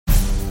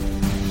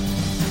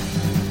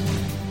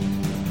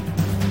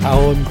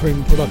Alan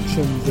Crane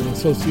Productions, in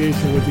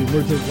association with the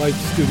Emergent Life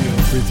Studio,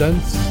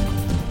 presents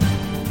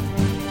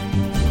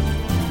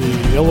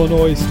the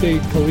Illinois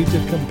State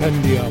Collegiate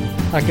Compendium,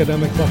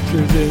 Academic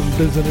Lectures in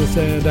Business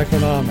and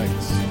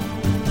Economics.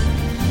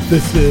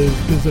 This is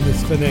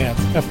Business Finance,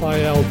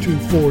 FIL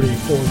 240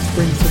 for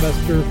spring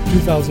semester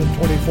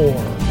 2024.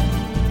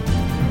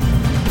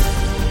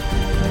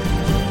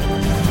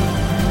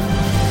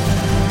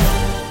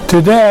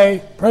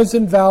 Today,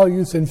 present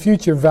values and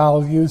future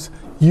values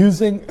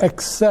using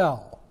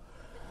Excel.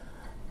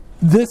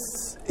 This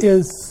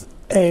is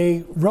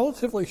a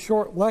relatively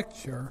short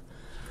lecture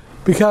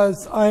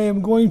because I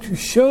am going to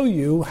show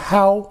you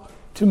how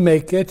to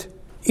make it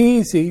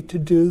easy to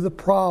do the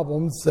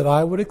problems that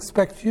I would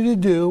expect you to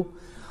do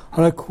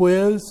on a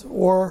quiz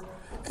or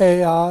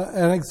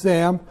an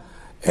exam,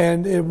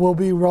 and it will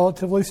be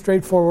relatively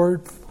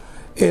straightforward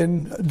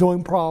in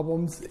doing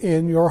problems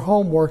in your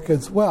homework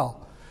as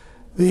well.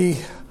 The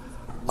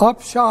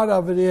upshot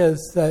of it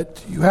is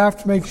that you have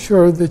to make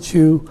sure that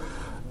you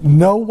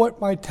know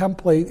what my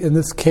template in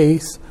this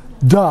case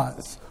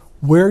does,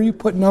 where you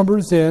put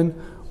numbers in,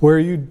 where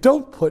you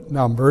don't put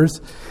numbers,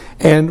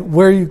 and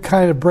where you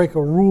kind of break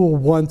a rule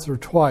once or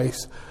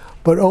twice.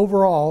 But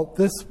overall,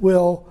 this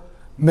will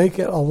make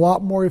it a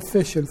lot more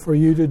efficient for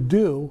you to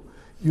do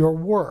your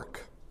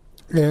work.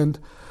 And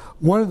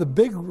one of the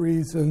big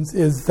reasons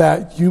is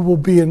that you will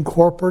be in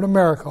corporate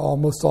America,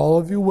 almost all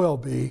of you will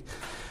be.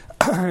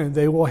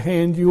 They will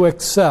hand you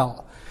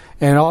Excel.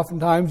 And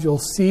oftentimes you'll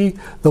see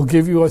they'll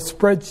give you a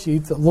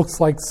spreadsheet that looks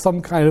like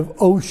some kind of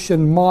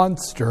ocean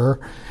monster,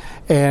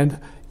 and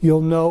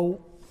you'll know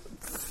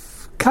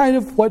kind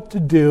of what to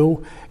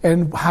do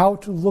and how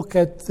to look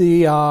at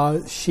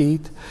the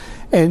sheet,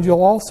 and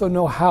you'll also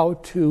know how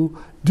to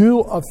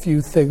do a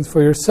few things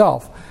for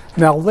yourself.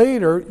 Now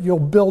later you'll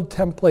build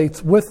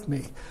templates with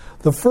me.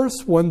 The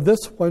first one,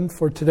 this one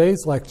for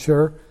today's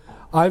lecture,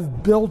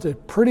 I've built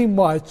it pretty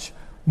much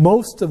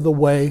most of the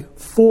way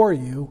for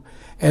you,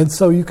 and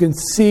so you can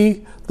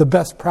see the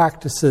best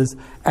practices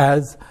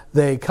as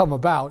they come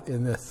about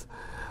in this.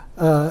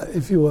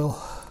 If you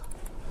will,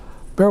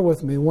 bear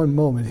with me one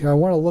moment here. I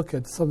want to look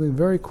at something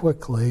very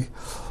quickly.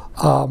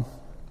 Well,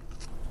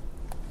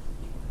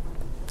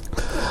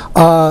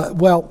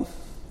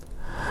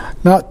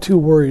 not too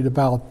worried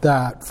about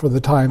that for the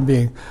time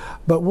being,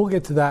 but we'll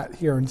get to that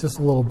here in just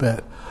a little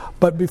bit.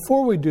 But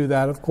before we do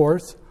that, of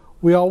course,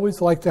 we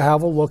always like to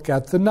have a look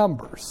at the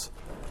numbers.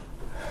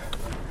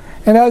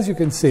 And as you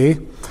can see,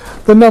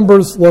 the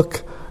numbers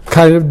look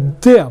kind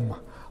of dim,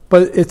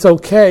 but it's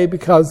okay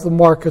because the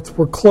markets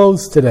were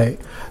closed today.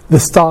 The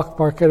stock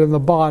market and the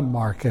bond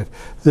market,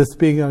 this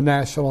being a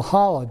national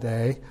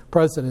holiday,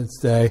 President's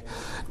Day,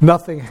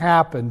 nothing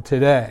happened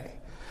today.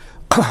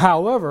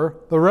 However,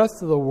 the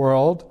rest of the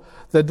world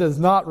that does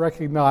not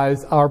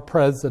recognize our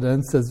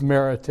presidents as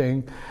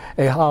meriting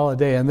a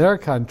holiday in their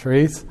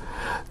countries,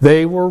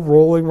 they were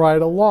rolling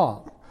right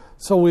along.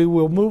 So we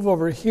will move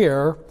over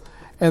here,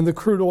 and the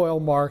crude oil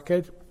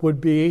market would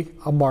be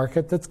a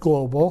market that's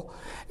global.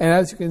 And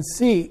as you can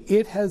see,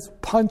 it has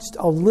punched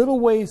a little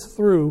ways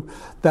through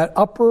that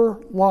upper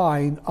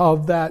line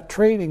of that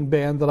trading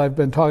band that I've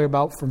been talking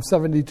about from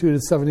 72 to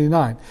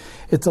 79.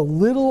 It's a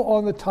little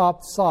on the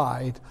top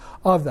side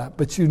of that.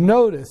 But you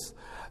notice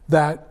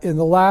that in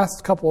the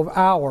last couple of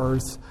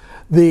hours,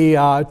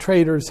 the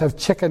traders have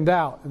chickened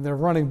out, and they're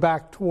running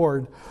back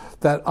toward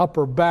that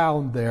upper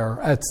bound there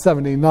at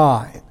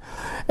 79.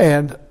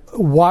 And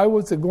why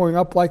was it going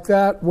up like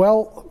that?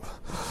 Well,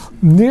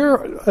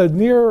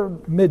 near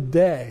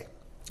midday,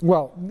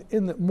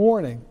 in the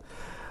morning,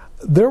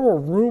 there were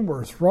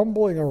rumors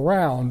rumbling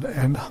around,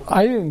 and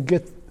I didn't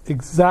get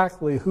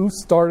exactly who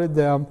started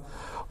them,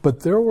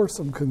 but there were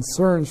some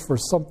concerns for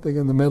something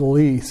in the Middle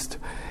East,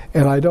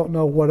 and I don't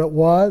know what it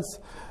was,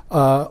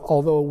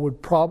 although it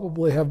would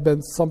probably have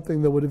been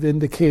something that would have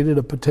indicated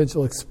a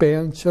potential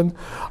expansion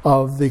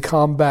of the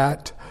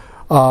combat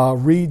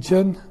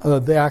region,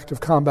 the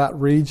active combat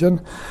region.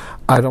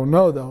 I don't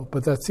know though,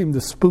 but that seemed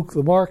to spook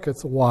the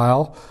markets a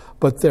while,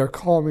 but they're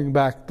calming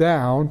back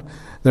down.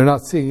 They're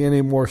not seeing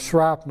any more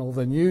shrapnel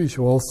than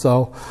usual,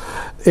 so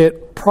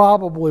it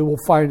probably will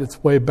find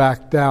its way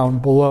back down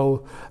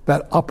below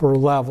that upper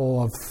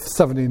level of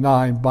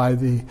 79 by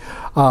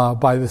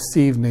this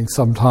evening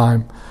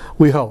sometime,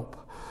 we hope.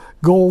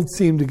 Gold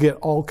seemed to get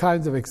all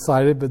kinds of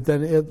excited, but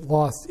then it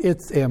lost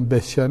its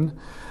ambition.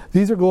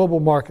 These are global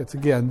markets.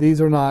 Again,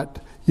 these are not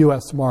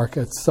U.S.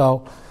 markets.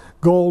 So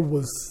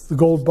the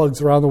gold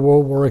bugs around the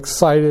world were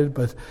excited,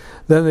 but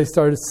then they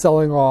started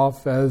selling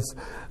off as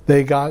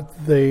they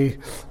got the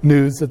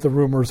news that the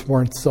rumors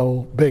weren't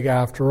so big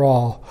after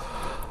all.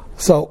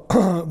 So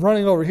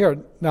running over here,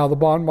 now the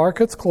bond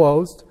market's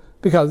closed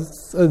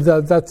because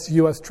that's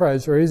U.S.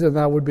 Treasuries, and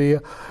that would be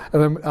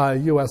a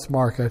U.S.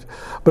 market.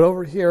 But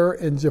over here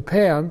in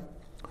Japan,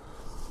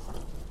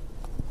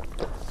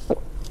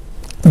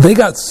 they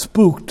got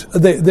spooked.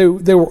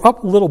 They were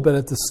up a little bit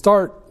at the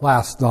start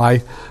last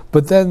night,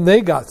 but then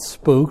they got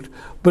spooked.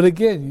 But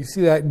again, you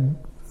see that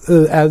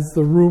as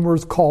the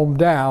rumors calmed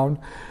down,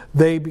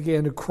 they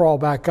began to crawl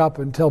back up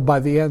until by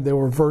the end they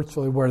were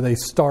virtually where they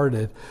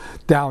started,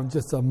 down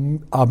just a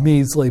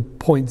measly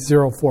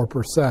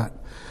 0.04%.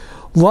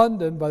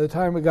 London, by the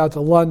time we got to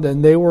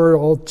London, they were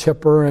all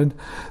chipper, and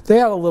they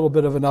had a little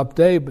bit of an up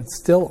day, but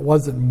still it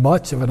wasn't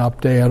much of an up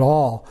day at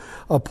all.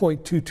 A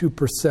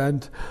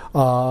 0.22%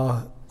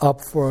 up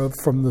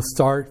from the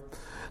start.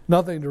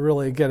 Nothing to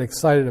really get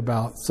excited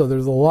about. So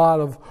there's a lot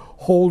of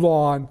hold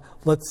on,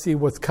 let's see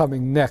what's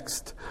coming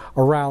next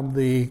around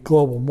the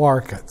global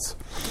markets.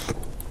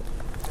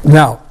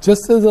 Now,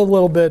 just as a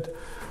little bit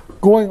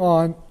going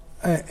on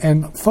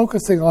and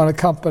focusing on a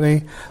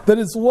company that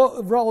is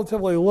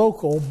relatively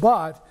local,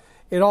 but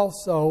it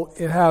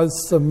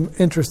has some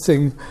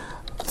interesting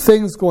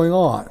things going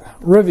on.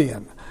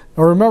 Rivian.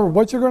 Now remember,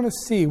 what you're going to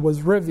see was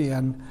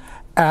Rivian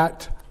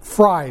at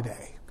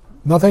Friday.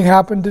 Nothing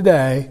happened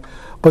today,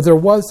 but there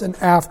was an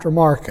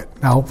aftermarket.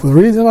 Now, the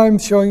reason I'm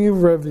showing you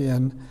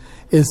Rivian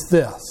is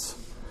this.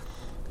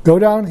 Go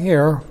down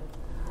here.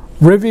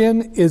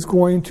 Rivian is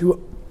going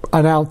to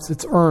announce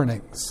its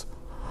earnings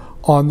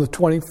on the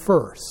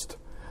 21st.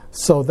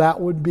 So that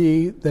would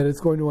be that it's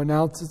going to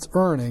announce its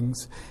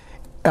earnings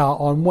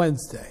on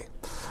Wednesday.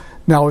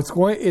 Now it's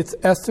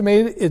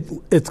estimated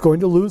it's going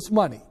to lose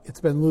money. It's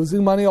been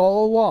losing money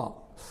all along.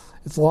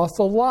 It's lost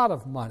a lot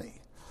of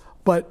money.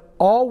 But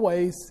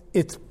always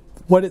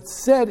what it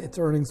said its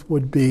earnings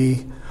would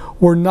be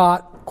were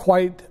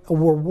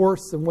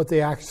worse than what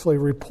they actually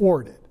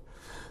reported.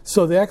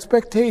 So the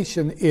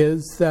expectation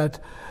is that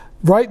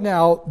right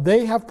now,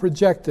 they have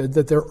projected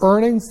that their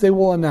earnings they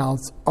will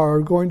announce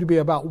are going to be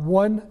about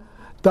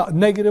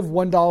negative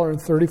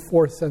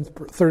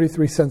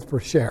 $1.33 per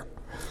share.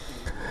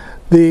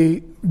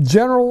 The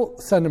general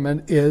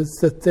sentiment is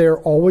that they're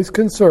always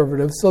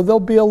conservative, so they'll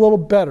be a little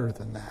better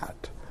than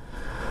that.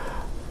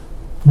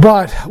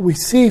 But we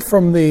see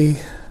from the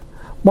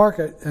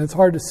market, and it's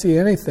hard to see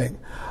anything,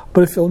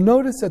 but if you'll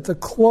notice at the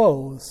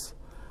close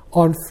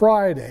on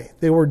Friday,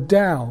 they were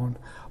down,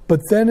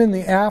 but then in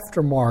the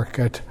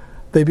aftermarket,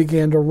 they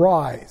began to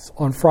rise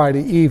on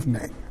Friday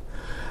evening.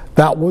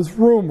 That was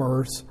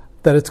rumors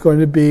that it's going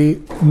to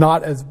be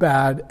not as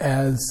bad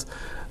as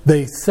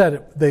they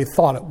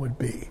thought it would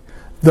be.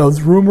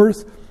 Those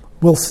rumors,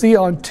 we'll see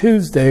on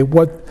Tuesday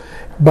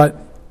but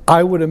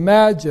I would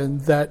imagine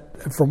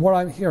that from what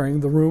I'm hearing,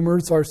 the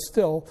rumors are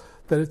still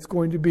that it's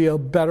going to be a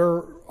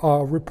better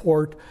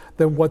report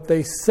than what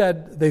they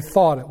said they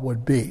thought it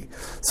would be.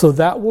 So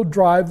that will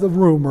drive the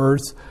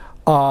rumors.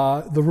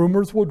 The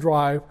rumors will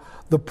drive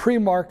the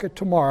pre-market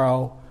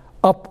tomorrow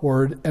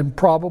upward, and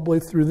probably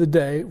through the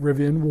day,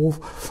 Rivian will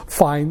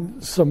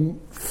find some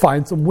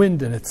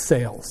wind in its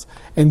sails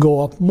and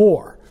go up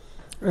more.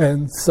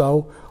 And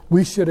so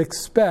we should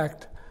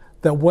expect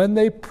that when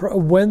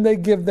they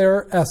give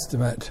their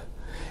estimate,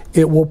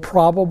 it will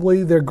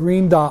probably, their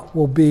green dot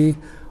will be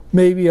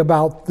maybe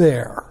about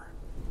there.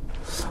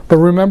 But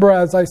remember,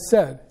 as I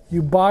said,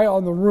 you buy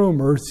on the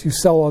rumors, you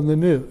sell on the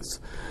news.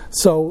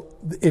 So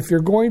if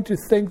you're going to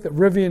think that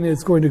Rivian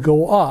is going to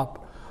go up,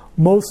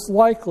 most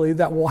likely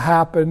that will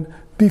happen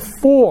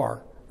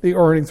before the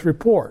earnings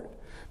report.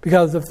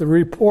 Because if the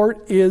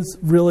report is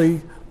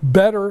really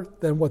better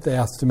than what they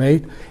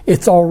estimate,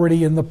 it's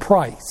already in the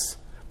price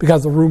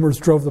because the rumors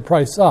drove the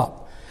price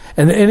up.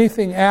 And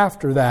anything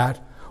after that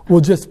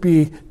will just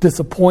be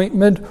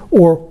disappointment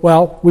or,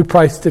 well, we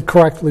priced it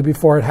correctly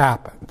before it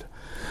happened.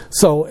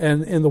 So,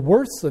 and in the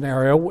worst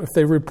scenario, if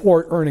they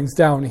report earnings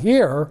down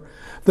here,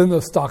 then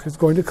the stock is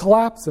going to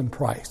collapse in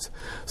price.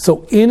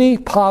 So any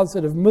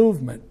positive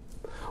movement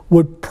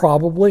would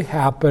probably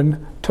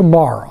happen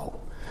tomorrow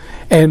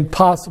and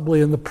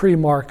possibly in the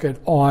pre-market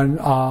on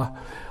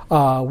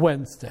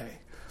Wednesday.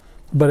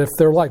 But if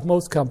they're like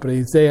most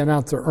companies, they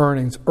announce their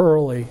earnings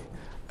early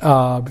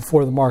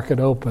before the market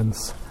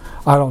opens.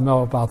 I don't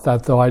know about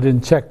that, though. I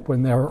didn't check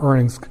when their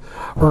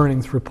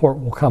earnings report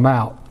will come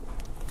out.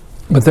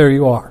 But there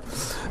you are.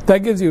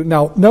 That gives you,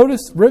 now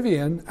notice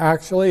Rivian,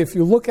 actually, if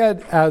you look at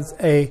it as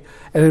an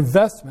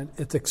investment,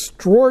 it's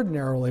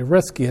extraordinarily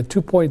risky at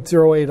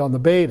 2.08 on the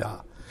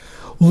beta.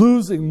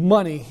 Losing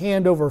money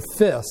hand over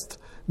fist,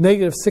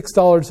 negative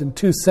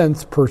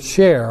 $6.02 per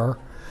share.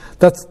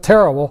 That's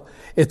terrible.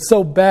 It's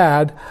so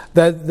bad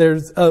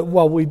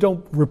that we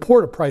don't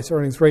report a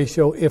price-earnings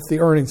ratio if the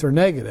earnings are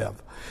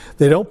negative.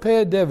 They don't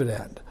pay a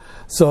dividend.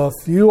 So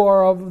if you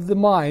are of the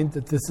mind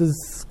that this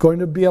is going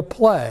to be a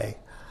play,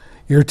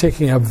 you're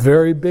taking a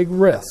very big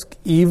risk,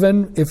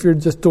 even if you're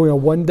just doing a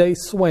one-day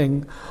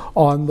swing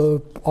on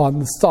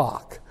the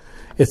stock.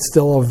 It's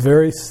still a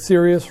very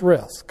serious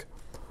risk.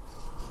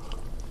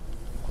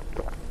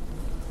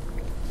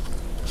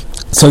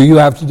 So you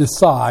have to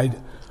decide,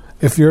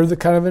 if you're the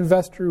kind of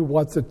investor who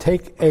wants to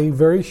take a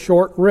very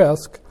short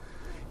risk,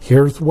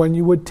 here's one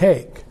you would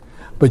take.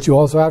 But you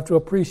also have to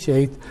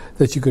appreciate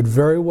that you could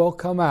very well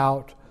come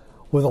out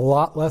with a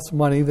lot less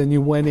money than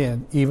you went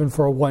in, even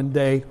for a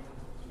one-day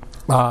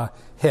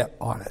hit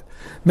on it.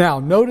 Now,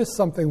 notice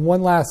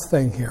one last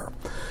thing here.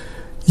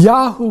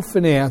 Yahoo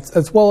Finance,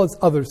 as well as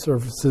other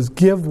services,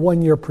 give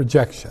one-year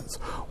projections,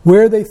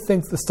 where they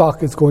think the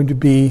stock is going to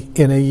be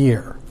in a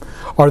year.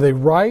 Are they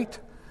right?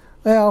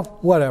 Well,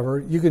 whatever.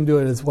 You can do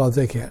it as well as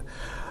they can.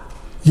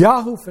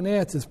 Yahoo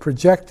Finance is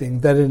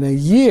projecting that in a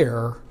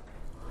year,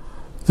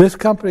 this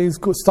company's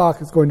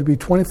stock is going to be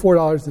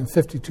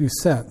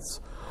 $24.52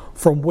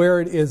 from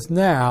where it is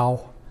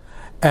now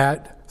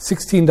at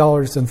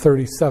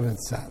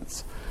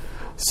 $16.37.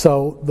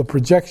 So the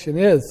projection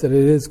is that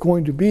it is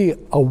going to be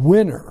a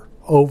winner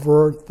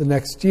over the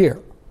next year.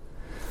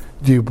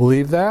 Do you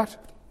believe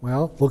that?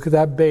 Well, look at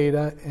that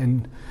beta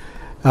and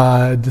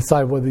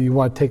decide whether you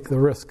want to take the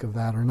risk of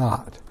that or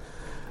not.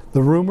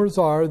 The rumors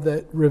are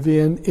that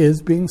Rivian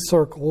is being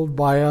circled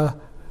by a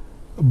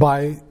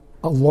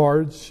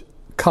large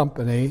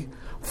company.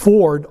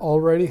 Ford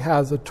already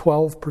has a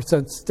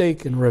 12%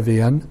 stake in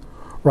Rivian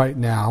right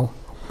now,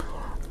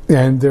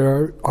 and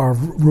there are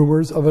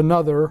rumors of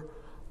another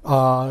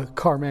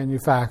car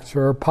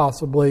manufacturer,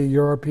 possibly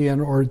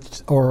European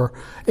or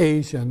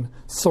Asian,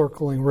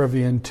 circling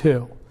Rivian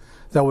too.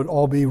 That would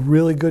all be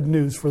really good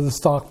news for the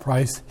stock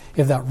price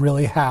if that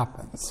really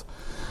happens.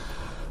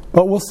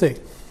 But we'll see.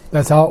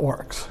 That's how it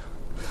works.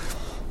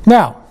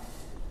 Now,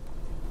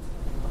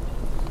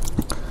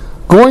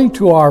 going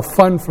to our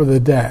fun for the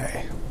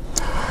day,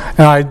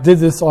 and I did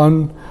this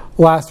on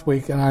last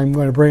week, and I'm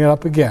going to bring it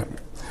up again.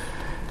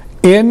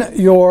 In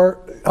your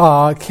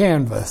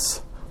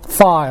Canvas,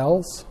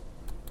 files.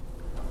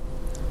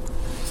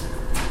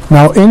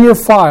 Now, in your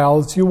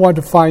files, you want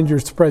to find your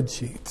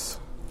spreadsheets.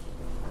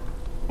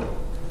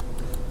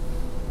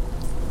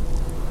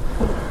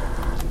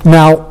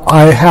 Now,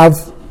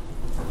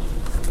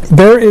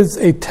 there is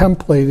a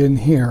template in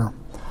here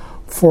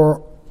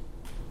for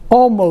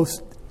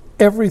almost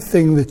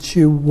everything that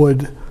you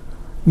would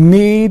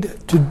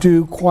need to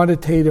do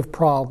quantitative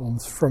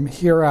problems from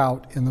here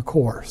out in the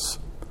course.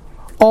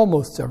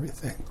 Almost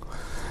everything.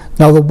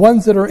 Now, the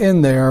ones that are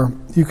in there,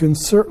 you can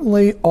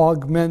certainly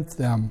augment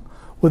them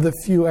with a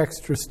few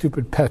extra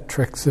stupid pet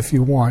tricks if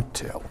you want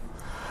to.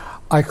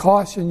 I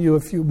caution you,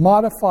 if you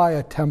modify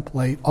a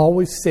template,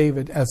 always save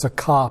it as a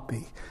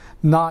copy,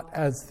 not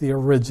as the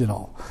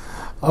original.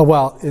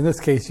 Well, in this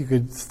case, you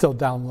could still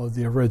download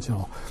the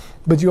original.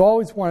 But you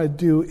always want to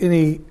do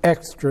any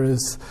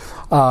extras,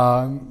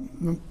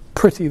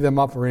 pretty them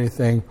up or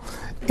anything,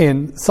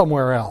 in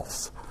somewhere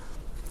else.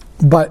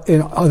 But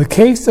in the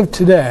case of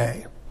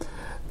today,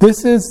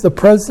 this is the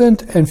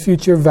present and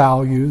future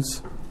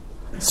values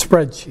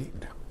spreadsheet.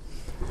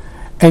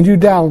 And you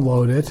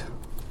download it.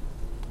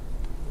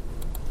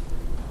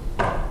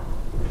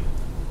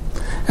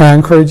 And I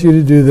encourage you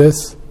to do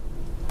this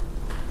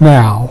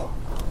now.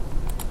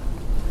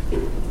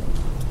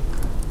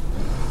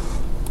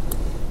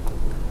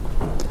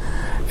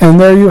 And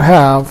there you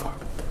have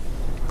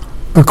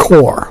the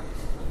core.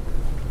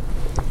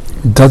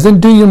 It doesn't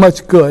do you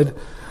much good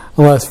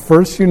unless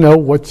first you know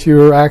what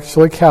you're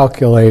actually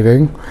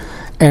calculating,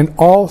 and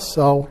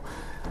also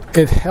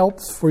it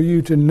helps for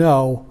you to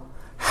know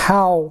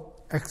how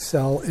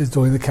Excel is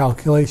doing the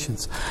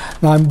calculations.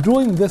 Now, I'm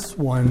doing this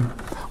one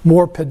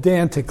more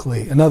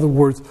pedantically, in other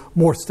words,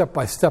 more step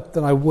by step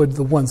than I would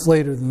the ones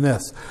later than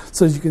this,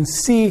 so you can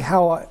see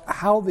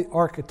how the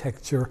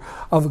architecture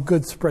of a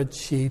good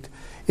spreadsheet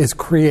is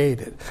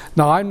created.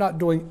 Now, I'm not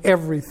doing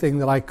everything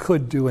that I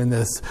could do in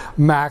this,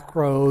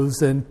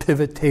 macros and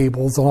pivot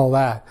tables and all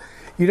that.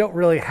 You don't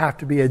really have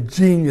to be a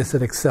genius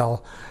at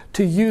Excel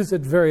to use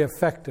it very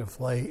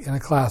effectively in a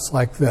class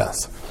like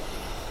this.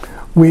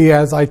 We,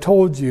 as I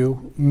told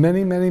you,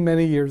 many, many,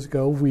 many years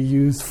ago, we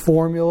used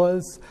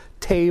formulas,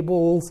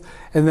 tables,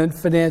 and then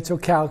financial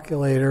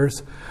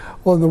calculators.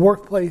 Well, in the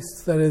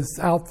workplace that is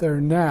out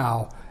there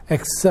now,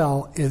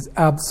 Excel is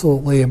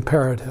absolutely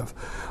imperative.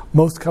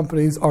 Most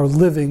companies are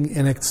living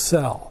in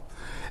Excel.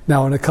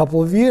 Now, in a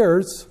couple of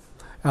years,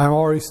 and I'm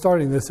already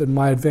starting this in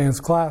my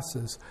advanced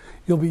classes,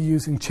 you'll be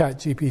using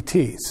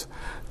ChatGPTs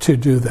to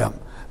do them.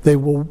 They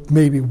will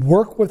maybe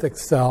work with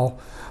Excel,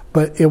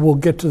 but it will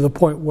get to the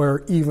point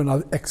where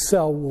even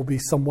Excel will be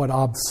somewhat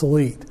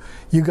obsolete.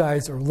 You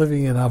guys are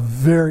living in a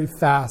very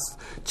fast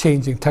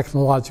changing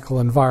technological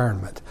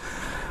environment.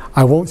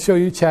 I won't show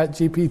you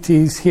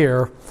ChatGPTs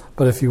here,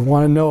 but if you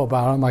want to know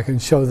about them, I can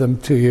show them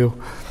to you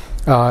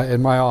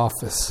in my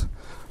office.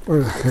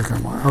 Here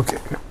come on. Okay.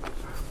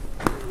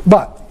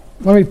 But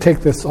let me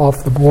take this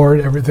off the board,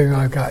 everything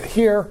I've got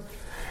here,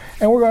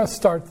 and we're going to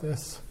start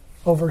this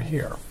over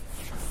here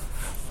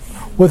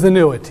with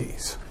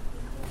annuities.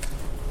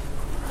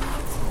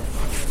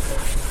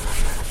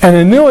 An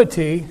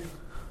annuity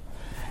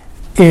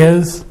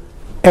is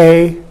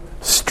a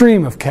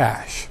stream of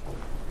cash.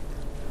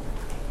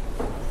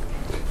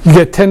 You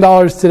get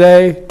 $10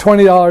 today,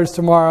 $20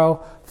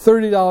 tomorrow,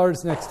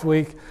 $30 next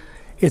week.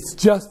 It's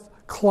just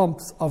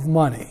clumps of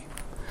money.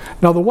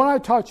 Now, the one I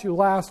taught you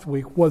last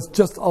week was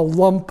just a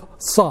lump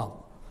sum.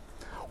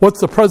 What's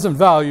the present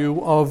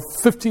value of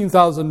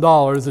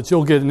 $15,000 that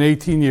you'll get in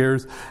 18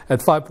 years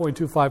at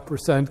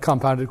 5.25%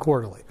 compounded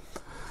quarterly?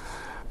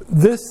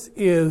 This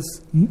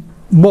is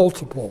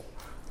multiple.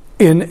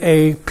 in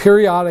a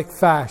periodic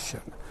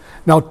fashion.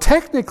 Now,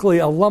 technically,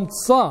 a lump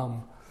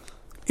sum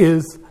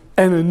is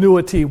an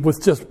annuity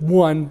with just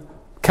one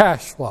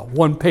cash flow,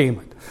 one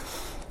payment.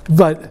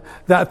 But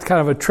that's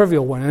kind of a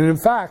trivial one. And in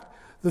fact,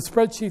 the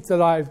spreadsheet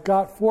that I've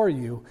got for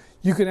you,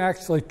 you can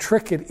actually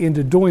trick it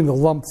into doing the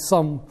lump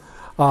sum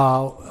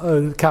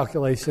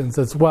calculations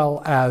as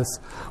well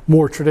as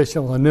more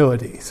traditional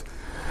annuities.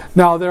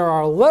 Now, there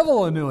are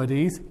level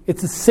annuities.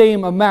 It's the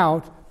same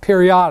amount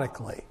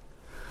periodically.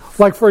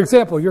 Like, for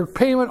example, your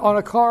payment on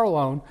a car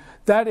loan,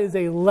 that is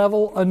a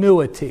level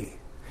annuity.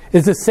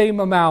 It's the same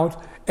amount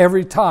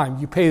every time.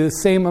 You pay the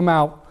same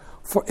amount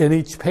in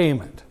each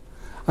payment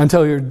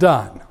until you're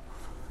done.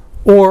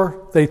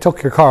 Or they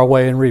took your car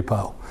away in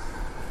repo.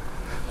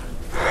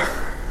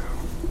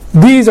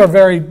 These are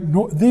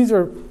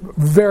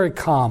very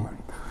common.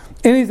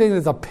 Anything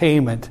that's a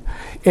payment,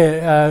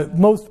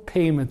 most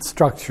payment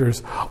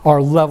structures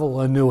are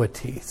level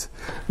annuities.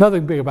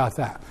 Nothing big about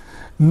that.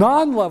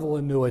 Non-level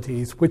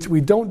annuities, which we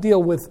don't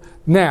deal with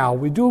now,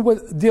 we deal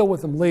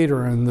with them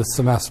later in the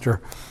semester.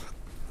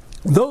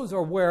 Those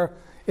are where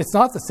it's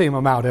not the same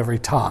amount every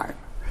time.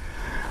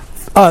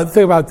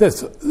 Think about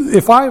this.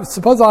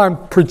 Suppose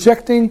I'm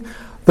projecting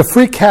the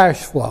free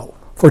cash flow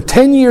for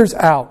 10 years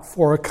out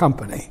for a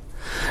company.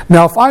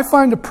 Now, if I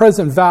find the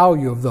present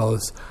value of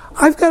those,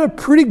 I've got a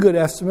pretty good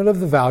estimate of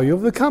the value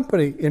of the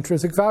company,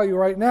 intrinsic value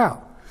right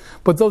now.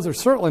 But those are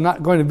certainly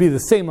not going to be the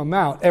same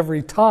amount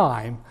every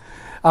time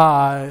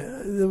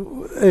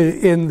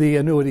in the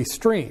annuity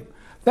stream.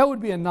 That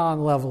would be a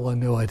non-level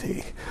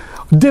annuity.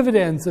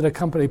 Dividends that a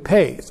company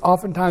pays.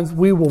 Oftentimes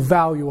we will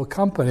value a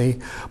company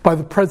by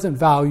the present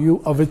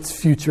value of its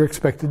future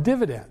expected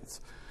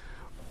dividends.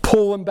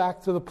 Pull them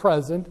back to the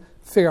present,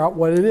 figure out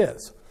what it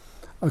is.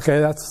 Okay,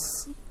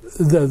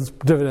 those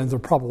dividends are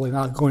probably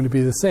not going to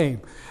be the same.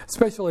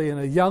 Especially in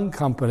a young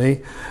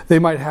company, they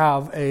might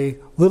have a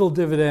little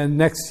dividend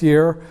next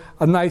year,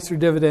 a nicer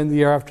dividend the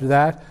year after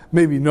that,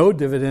 maybe no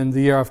dividend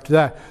the year after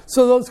that.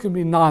 So those can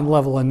be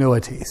non-level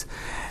annuities.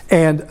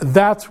 And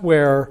that's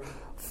where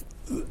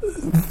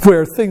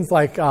things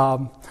like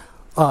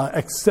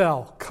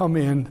Excel come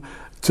in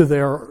to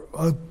their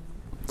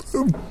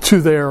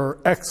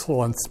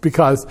excellence,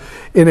 because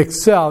in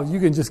Excel you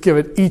can just give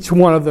it each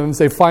one of them and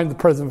say find the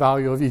present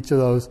value of each of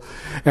those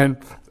and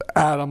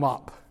add them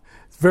up.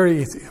 It's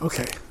very easy.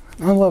 Okay,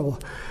 non-level.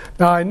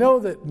 Now I know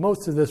that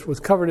most of this was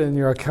covered in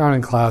your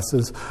accounting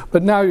classes,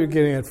 but now you're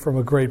getting it from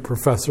a great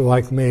professor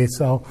like me,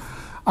 so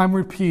I'm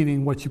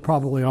repeating what you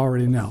probably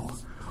already know.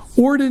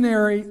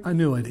 Ordinary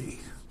annuity.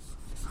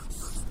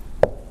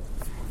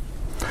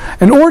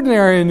 An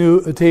ordinary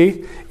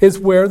annuity is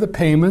where the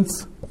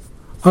payments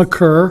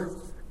occur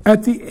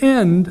at the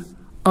end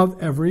of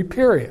every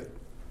period.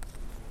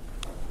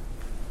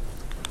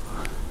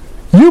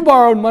 You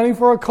borrowed money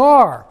for a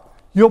car.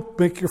 You'll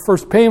make your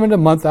first payment a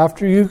month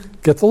after you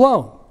get the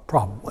loan,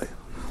 probably.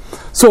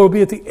 So it'll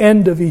be at the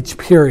end of each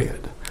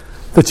period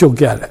that you'll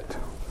get it.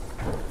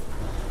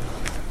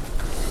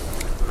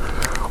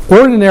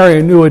 Ordinary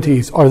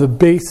annuities are the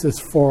basis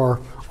for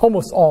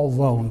almost all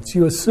loans.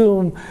 You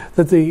assume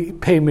that the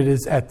payment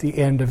is at the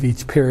end of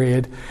each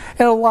period,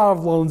 and a lot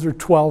of loans are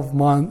 12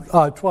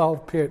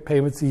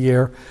 payments a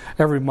year,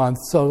 every month,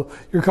 so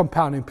your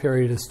compounding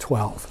period is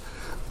 12.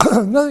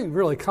 Nothing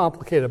really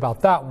complicated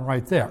about that one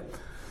right there.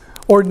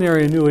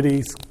 Ordinary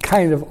annuities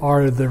kind of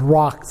are the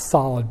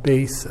rock-solid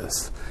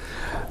basis.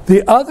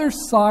 The other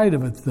side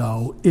of it,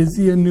 though, is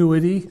the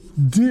annuity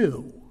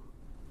due.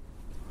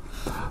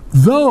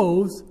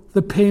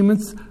 The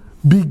payments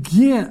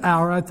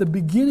are at the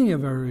beginning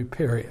of every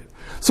period.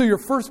 So your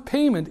first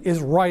payment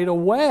is right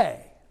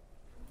away.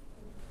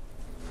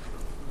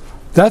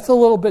 That's a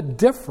little bit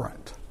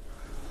different.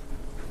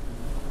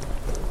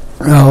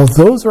 Now,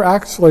 those are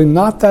actually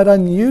not that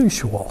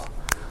unusual.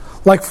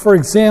 Like, for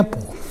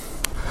example,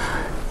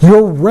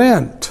 your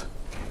rent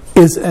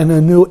is an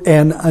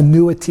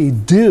annuity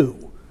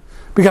due.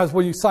 Because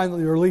when you sign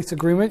your lease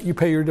agreement, you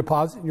pay your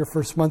deposit and your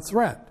first month's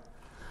rent.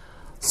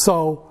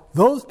 So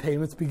those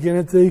payments begin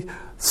at the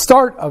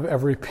start of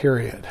every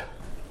period.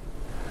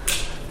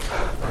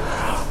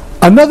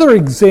 Another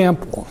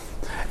example,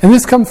 and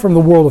this comes from the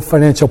world of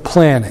financial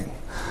planning.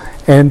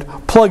 And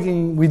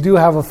we do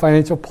have a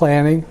financial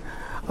planning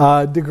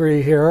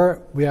degree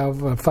here. We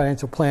have a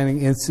Financial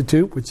Planning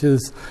Institute, which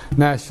is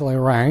nationally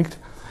ranked.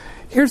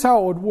 Here's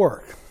how it would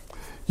work.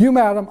 You,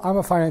 madam, I'm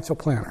a financial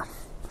planner.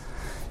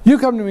 You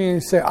come to me and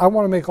you say, I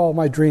want to make all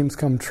my dreams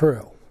come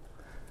true.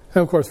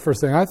 And of course, the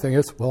first thing I think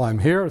is, well, I'm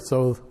here,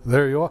 so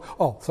there you are.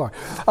 Oh, sorry.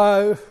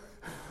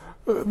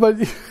 But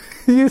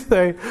you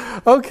say,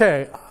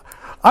 okay,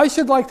 I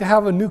should like to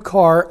have a new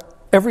car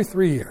every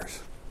 3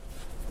 years.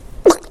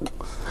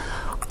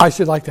 I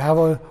should like to have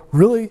a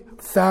really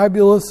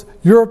fabulous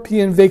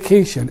European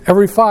vacation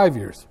every 5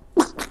 years.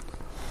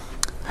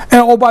 And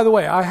oh, by the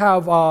way, I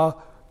have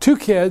 2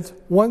 kids,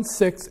 one's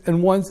 6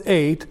 and one's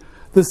 8.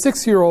 The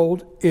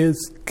 6-year-old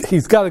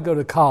he's got to go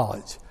to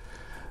college.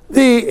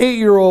 The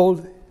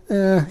 8-year-old,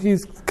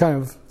 he's kind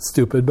of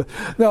stupid. But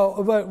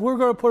no, but we're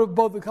going to put them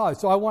both in college.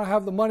 So I want to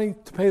have the money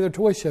to pay their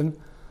tuition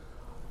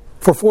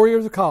for 4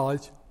 years of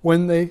college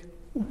when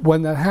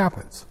that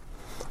happens.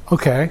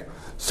 Okay,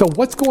 so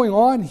what's going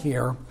on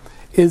here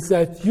is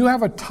that you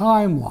have a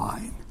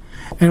timeline.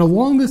 And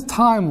along this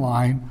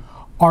timeline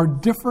are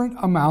different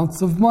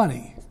amounts of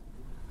money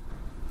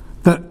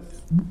that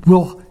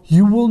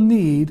you will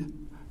need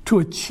to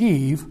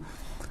achieve.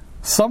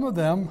 Some of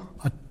them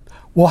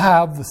will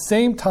have the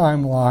same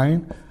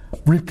timeline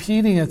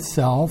repeating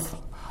itself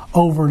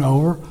over and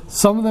over.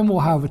 Some of them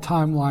will have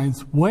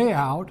timelines way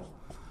out.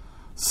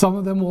 Some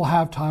of them will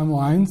have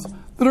timelines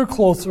that are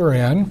closer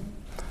in.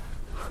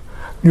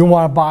 You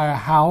want to buy a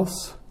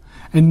house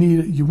and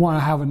you want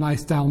to have a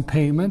nice down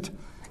payment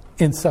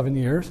in 7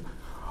 years.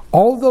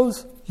 All of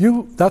those,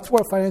 that's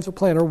what a financial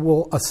planner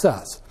will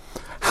assess.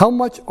 How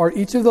much are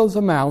each of those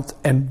amounts,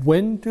 and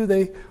when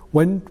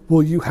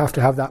will you have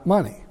to have that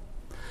money?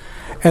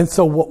 And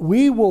so what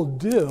we will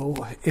do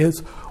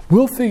is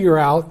we'll figure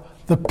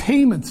out the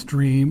payment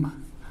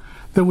stream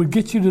that would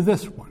get you to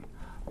this one,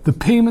 the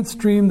payment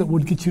stream that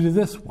would get you to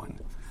this one,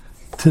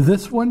 to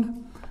this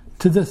one,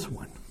 to this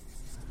one,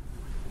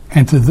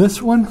 and to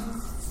this one,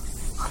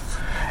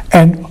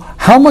 and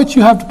how much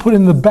you have to put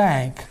in the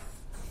bank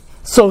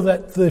so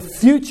that the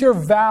future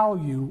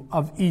value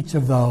of each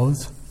of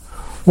those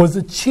was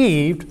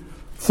achieved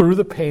through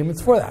the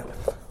payments for that.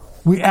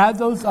 We add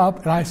those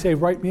up, and I say,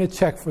 write me a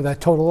check for that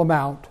total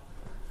amount.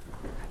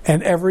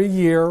 And every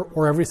year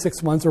or every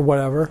 6 months or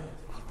whatever,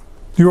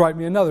 you write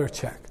me another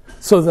check.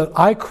 So that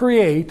I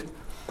create,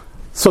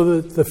 so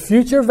that the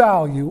future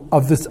value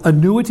of this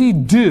annuity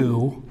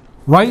due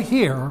right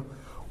here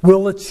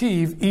will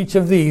achieve each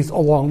of these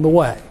along the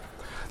way.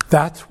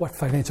 That's what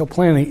financial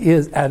planning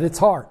is at its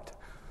heart.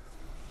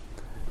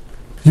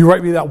 You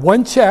write me that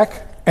one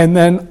check, and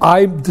then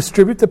I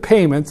distribute the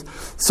payments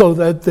so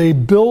that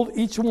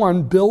each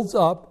one builds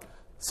up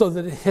so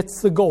that it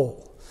hits the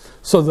goal.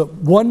 So that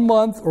 1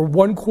 month or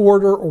 1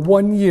 quarter or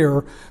 1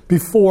 year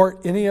before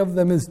any of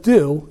them is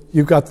due,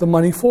 you've got the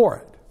money for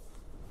it.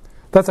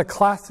 That's a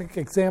classic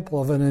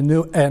example of an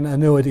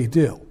annuity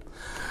due.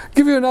 I'll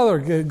give you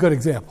another good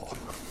example.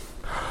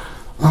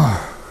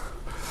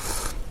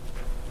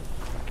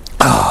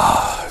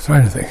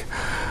 Trying to think.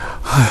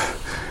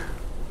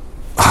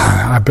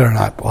 I better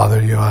not bother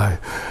you.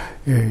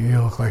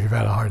 You look like you've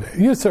had a hard day.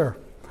 You, sir.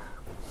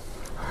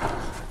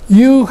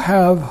 You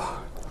have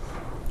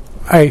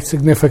a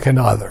significant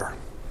other.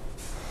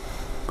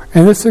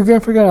 And this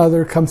significant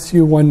other comes to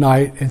you one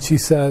night and she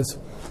says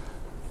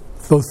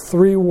those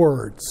 3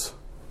 words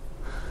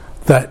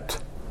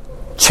that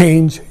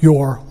change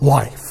your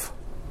life.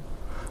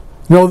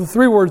 No, the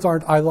 3 words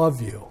aren't I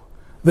love you.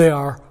 They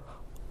are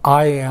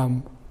I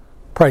am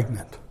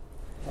pregnant.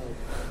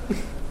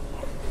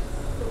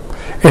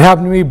 It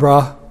happened to me,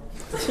 bruh.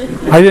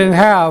 I didn't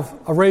have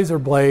a razor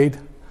blade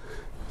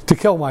to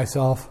kill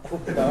myself.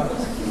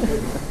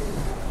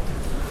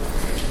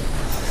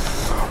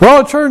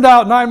 Well, it turned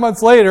out 9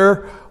 months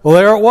later, well,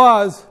 there it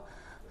was.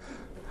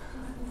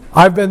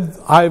 I've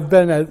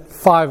been at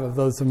 5 of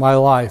those in my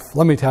life.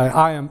 Let me tell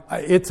you,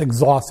 it's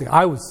exhausting.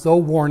 I was so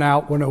worn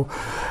out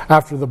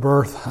after the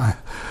birth.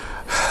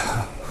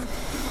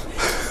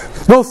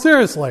 No,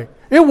 seriously,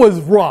 it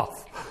was rough.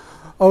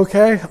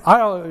 Okay,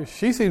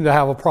 she seemed to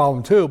have a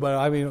problem too, but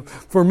I mean,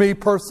 for me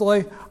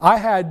personally, I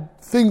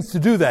had things to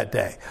do that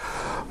day.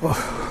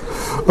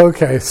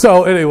 Okay,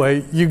 so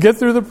anyway, you get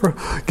through the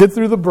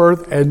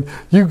birth, and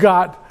you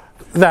got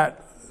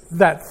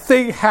that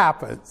thing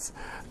happens,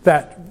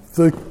 that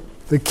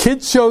the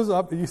kid shows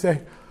up, and you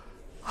say,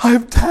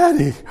 "I'm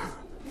Daddy."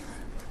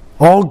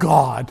 Oh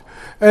God!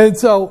 And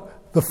so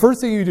the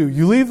first thing you do,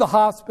 you leave the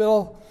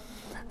hospital,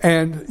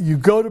 and you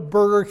go to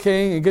Burger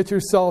King and get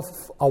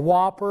yourself a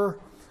Whopper.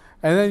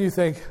 And then you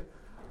think,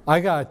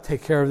 I got to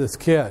take care of this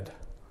kid.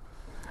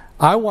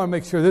 I want to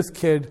make sure this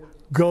kid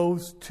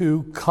goes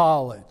to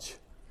college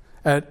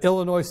at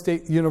Illinois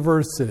State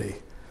University.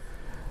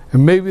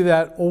 And maybe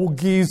that old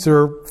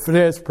geezer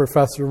finance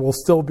professor will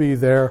still be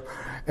there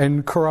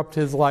and corrupt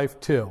his life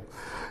too.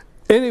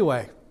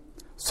 Anyway,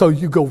 so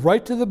you go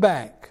right to the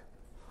bank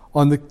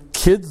on the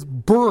kid's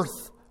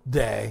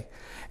birthday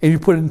and you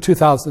put in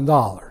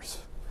 $2,000.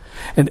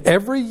 And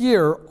every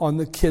year on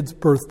the kid's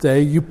birthday,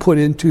 you put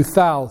in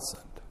 $2,000.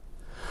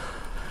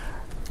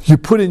 You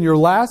put in your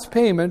last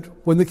payment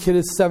when the kid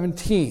is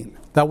 17.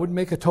 That would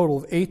make a total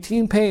of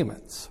 18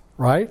 payments,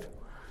 right?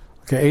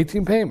 Okay,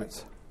 18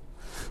 payments.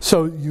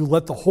 So you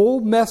let the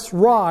whole mess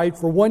ride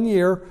for 1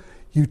 year.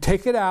 You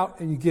take it out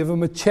and you give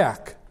them a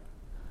check.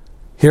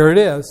 Here it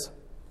is.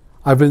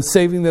 I've been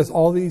saving this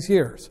all these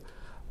years.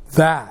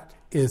 That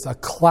is a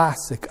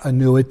classic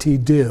annuity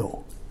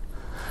due.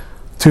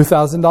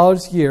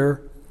 $2,000 a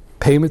year,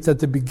 payments at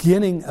the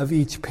beginning of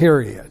each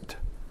period.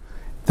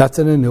 That's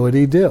an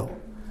annuity due.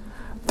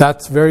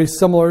 That's very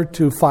similar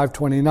to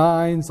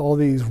 529s, all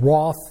these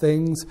Roth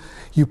things.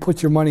 You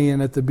put your money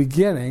in at the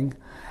beginning,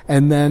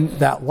 and then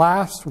that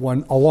last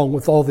one, along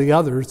with all the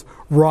others,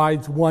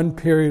 rides one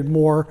period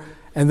more,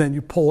 and then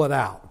you pull it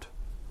out.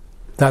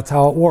 That's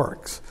how it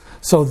works.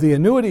 So the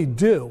annuity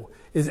due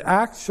is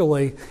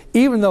actually,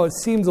 even though it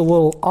seems a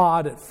little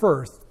odd at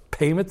first,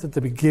 payments at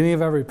the beginning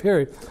of every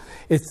period,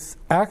 it's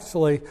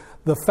actually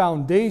the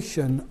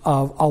foundation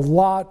of a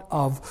lot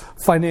of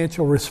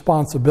financial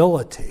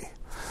responsibility.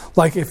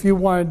 Like if you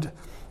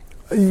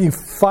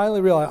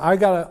finally realize,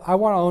 I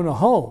want to own a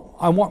home.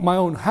 I want my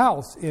own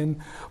house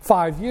in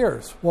 5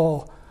 years.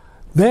 Well,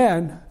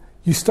 then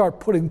you start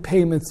putting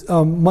payments,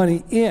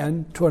 money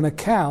in to an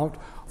account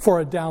for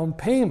a down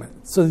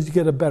payment so that you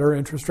get a better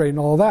interest rate and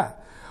all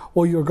that.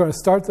 Well, you're going to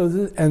start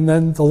those, and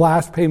then the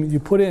last payment you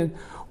put in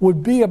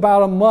would be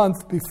about a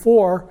month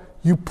before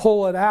you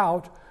pull it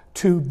out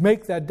to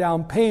make that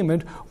down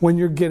payment when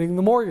you're getting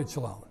the mortgage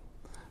loan.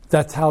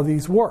 That's how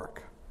these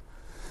work.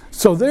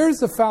 So there's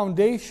the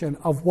foundation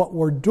of what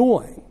we're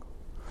doing.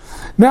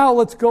 Now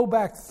let's go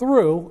back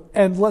through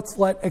and let's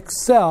let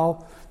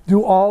Excel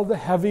do all the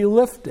heavy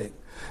lifting.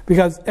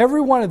 Because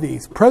every one of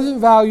these,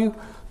 present value,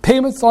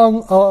 payments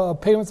on a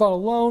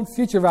loan,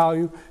 future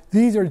value,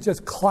 these are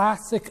just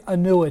classic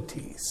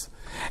annuities.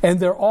 And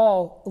they're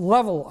all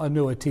level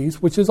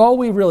annuities, which is all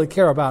we really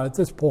care about at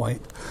this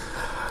point.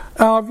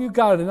 Now, if you've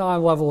got a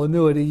non-level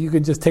annuity, you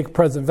can just take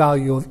present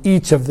value of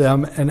each of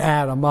them and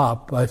add them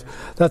up, but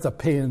that's a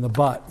pain in the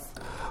butt.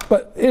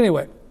 But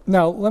anyway,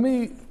 now let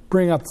me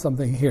bring up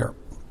something here.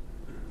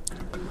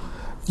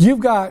 You've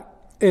got,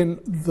 in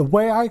the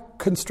way I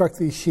construct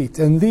these sheets,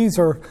 and these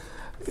are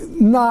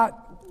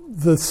not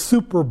the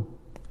super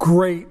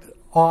great,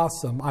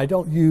 awesome. I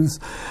don't use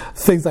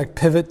things like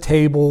pivot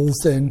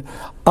tables and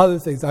other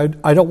things. I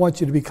don't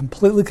want you to be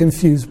completely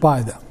confused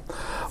by them.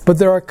 But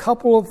there are a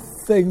couple of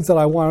things that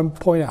I want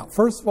to point out.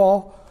 First of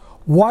all,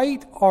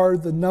 white are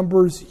the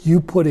numbers you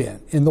put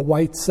in the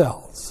white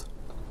cells.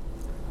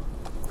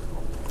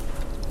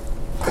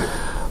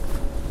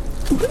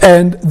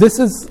 And this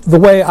is the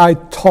way I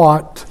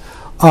taught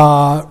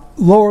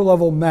lower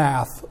level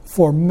math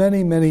for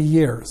many, many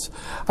years.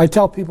 I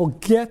tell people,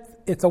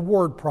 it's a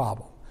word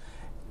problem.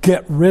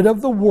 Get rid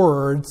of the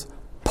words,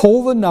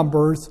 pull the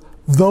numbers,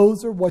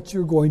 those are what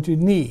you're going to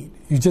need.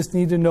 You just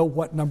need to know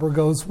what number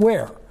goes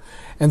where.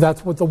 And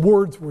that's what the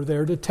words were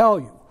there to tell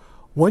you.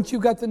 Once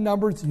you've got the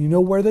numbers and you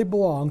know where they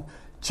belong,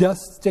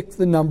 just stick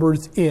the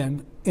numbers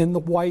in the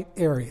white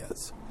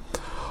areas.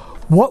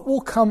 What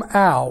will come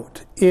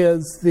out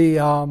is the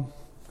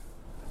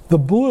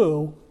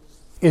blue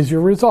is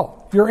your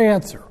result, your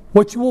answer.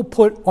 What you will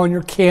put on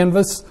your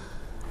Canvas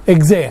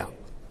exam.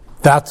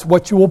 That's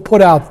what you will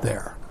put out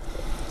there.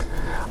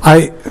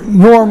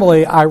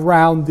 Normally I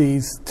round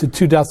these to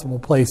 2 decimal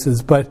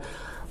places, but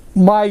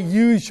my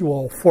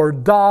usual for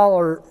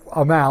dollar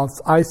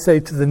amounts, I say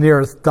to the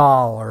nearest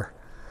dollar.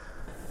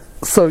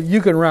 So you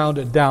can round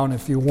it down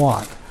if you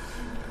want.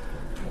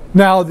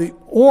 Now the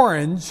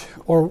orange,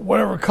 or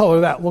whatever color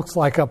that looks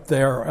like up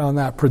there on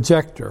that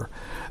projector,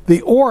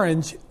 the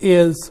orange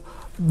is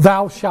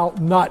thou shalt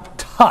not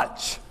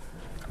touch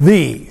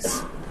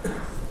these.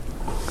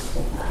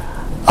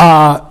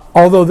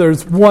 Although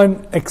there's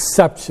one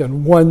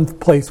exception, one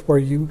place where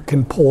you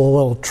can pull a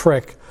little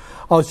trick.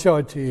 I'll show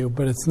it to you,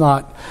 but it's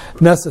not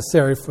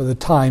necessary for the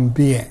time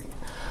being.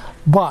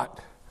 But,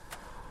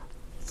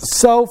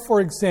 so for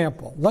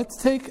example, let's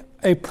take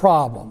a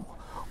problem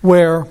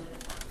where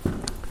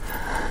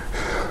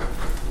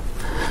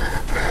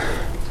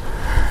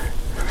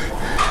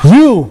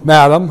you,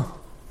 madam,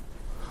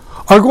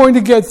 are going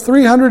to get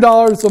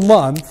 $300 a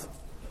month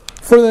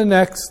for the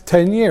next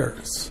 10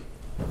 years.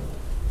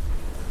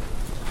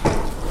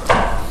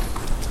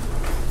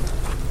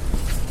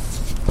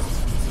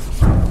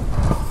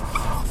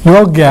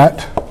 You'll get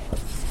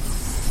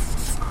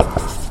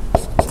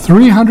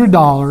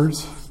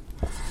 $300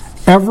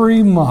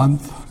 every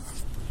month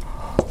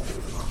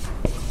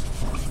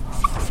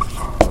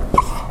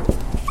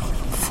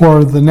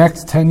for the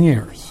next 10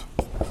 years.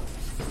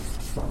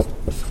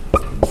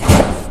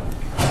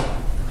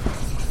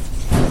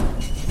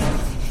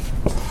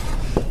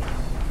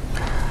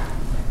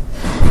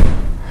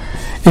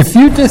 If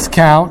you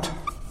discount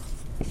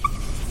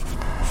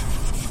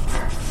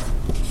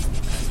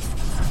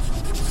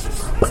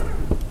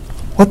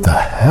what the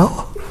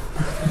hell?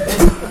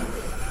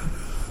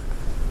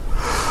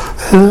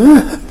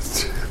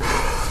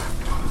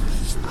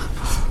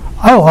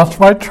 I lost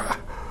my track.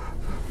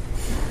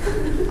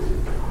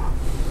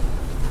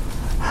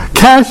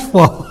 Cash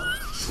flow.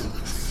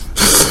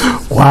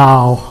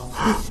 Wow.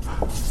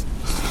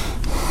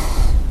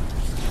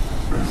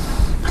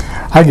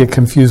 I get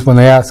confused when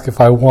they ask if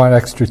I want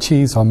extra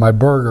cheese on my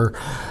burger.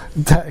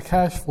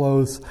 Cash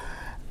flows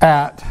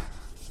at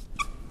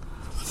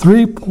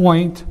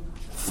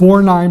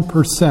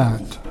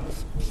 3.49%.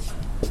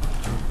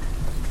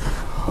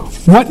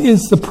 What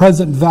is the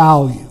present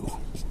value?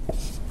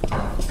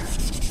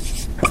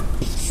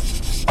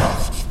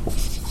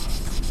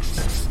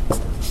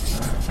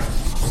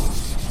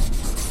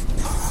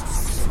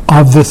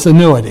 Of this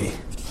annuity?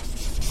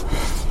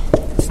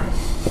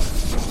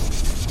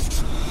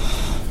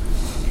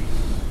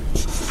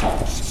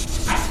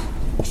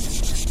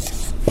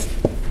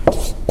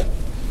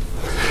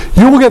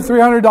 You will get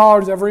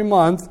 $300 every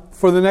month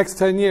for the next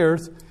 10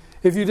 years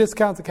if you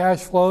discount the cash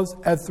flows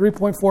at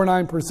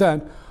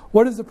 3.49%.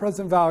 What is the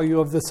present value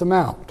of this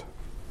amount?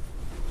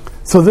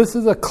 So this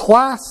is a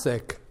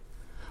classic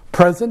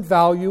present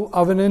value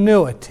of an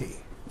annuity.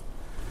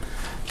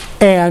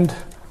 And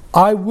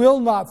I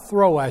will not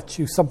throw at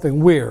you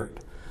something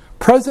weird.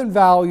 Present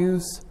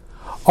values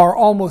are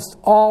almost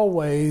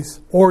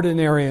always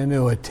ordinary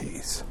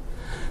annuities.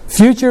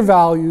 Future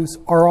values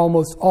are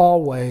almost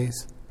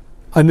always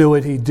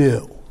annuity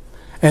due.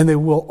 And they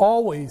will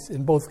always,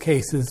 in both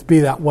cases,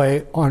 be that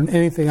way on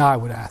anything I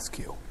would ask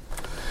you.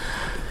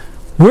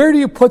 Where do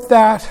you put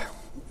that?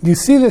 You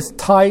see this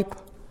type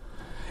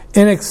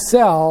in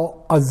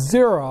Excel, a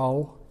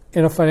 0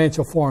 in a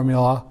financial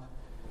formula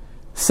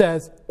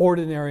says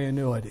ordinary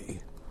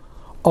annuity.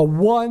 A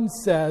 1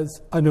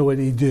 says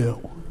annuity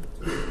due.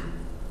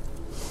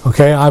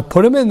 Okay, I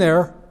put them in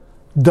there.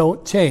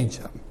 Don't change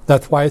them.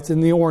 That's why it's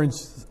in the orange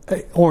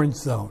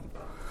zone.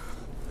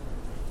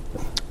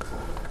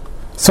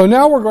 So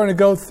now we're going to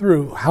go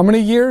through. How many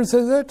years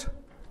is it?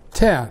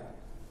 10.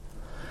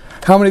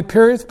 How many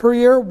periods per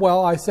year?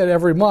 Well, I said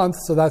every month,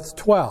 so that's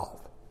 12.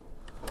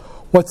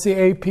 What's the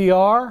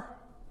APR?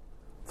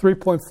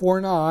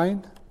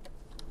 3.49.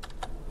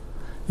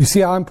 You see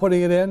how I'm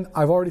putting it in?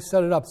 I've already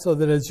set it up so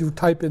that as you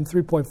type in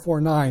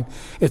 3.49,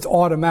 it's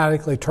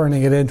automatically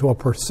turning it into a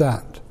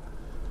percent.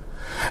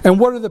 And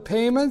what are the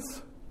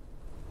payments?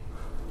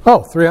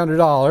 Oh,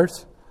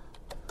 $300.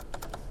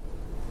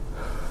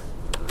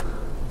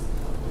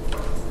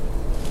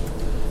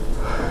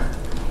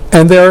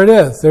 And there it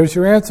is. There's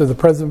your answer. The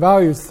present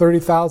value is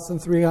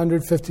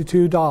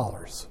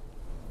 $30,352.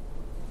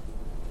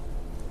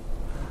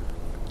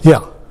 Yeah.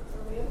 Are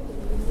we able to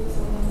use this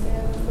on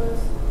Wednesday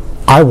first?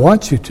 I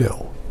want you to.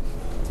 Sounds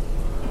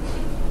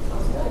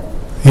good.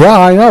 Yeah,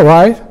 I know,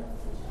 right?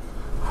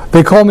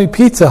 They call me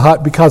Pizza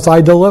Hut because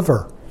I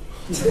deliver.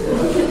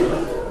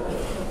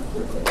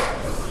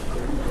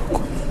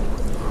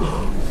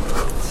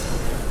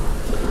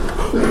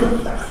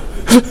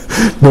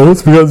 No,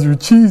 it's because you're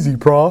cheesy,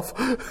 Prof.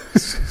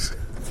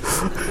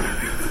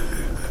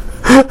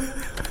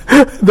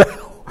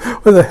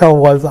 Where the hell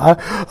was I?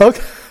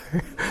 Okay.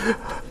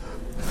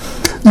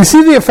 You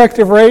see the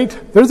effective rate?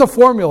 There's a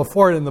formula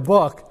for it in the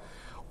book.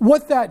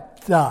 What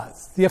that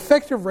does, the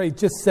effective rate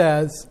just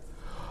says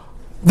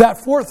that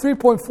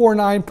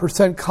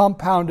 3.49%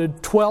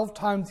 compounded 12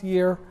 times a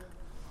year,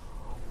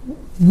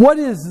 what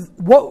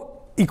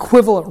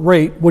equivalent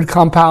rate would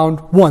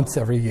compound once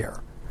every year?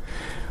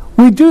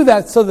 We do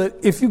that so that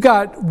if you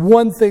got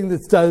one thing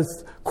that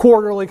does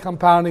quarterly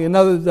compounding,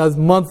 another that does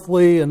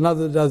monthly,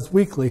 another that does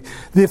weekly,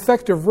 the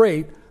effective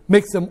rate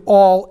makes them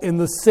all in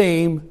the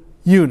same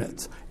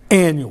units,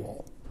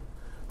 annual.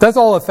 That's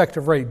all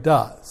effective rate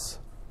does.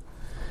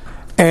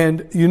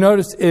 And you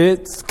notice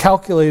it's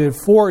calculated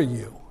for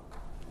you.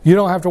 You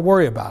don't have to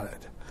worry about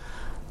it.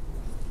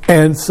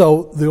 And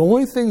so the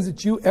only things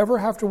that you ever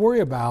have to worry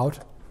about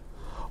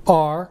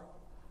are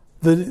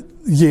the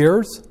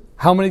years,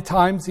 how many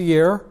times a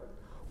year,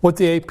 what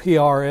the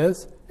APR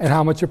is, and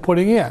how much you're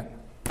putting in.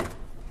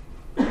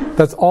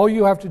 That's all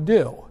you have to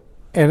do,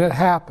 and it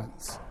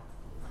happens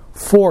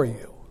for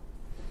you.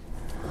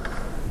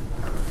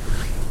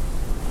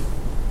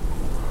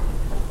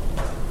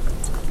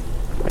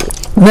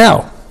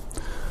 Now,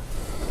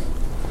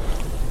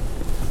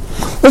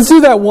 let's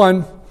do that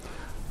one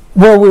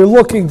where we're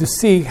looking to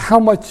see how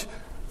much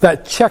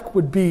that check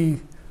would be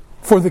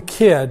for the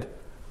kid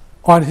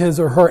on his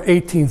or her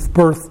 18th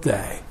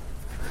birthday.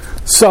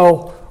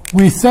 So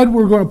we said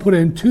we're going to put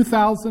in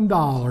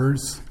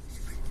 $2,000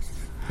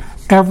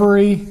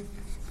 every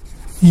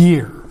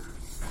year.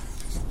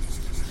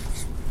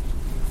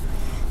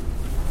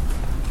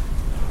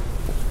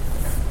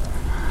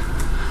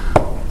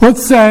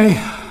 Let's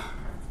say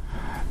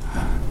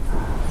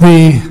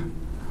the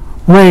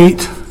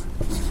rate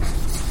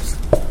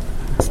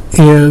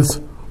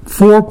is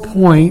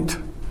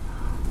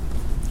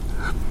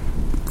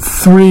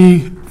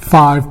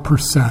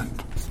 4.35%.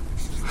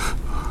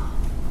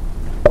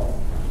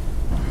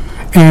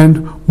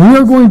 And we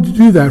are going to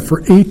do that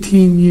for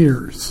 18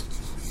 years.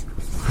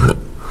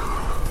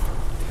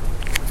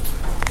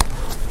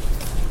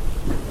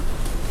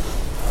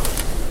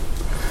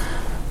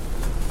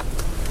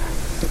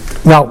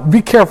 Now,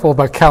 be careful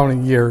about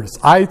counting years.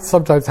 I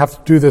sometimes have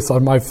to do this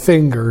on my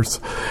fingers.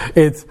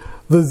 It's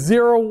the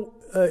 0,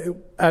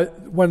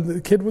 when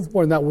the kid was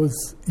born, that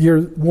was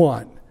year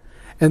 1.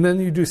 And then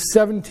you do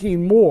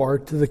 17 more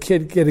to the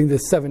kid getting to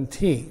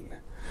 17.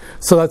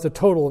 So that's a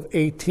total of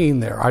 18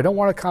 there. I don't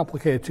want to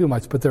complicate it too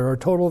much, but there are a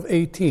total of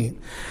 18.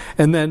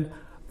 And then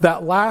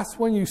that last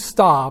one you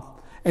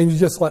stop, and you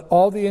just let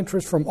all the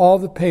interest from all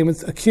the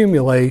payments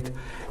accumulate,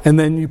 and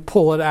then you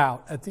pull it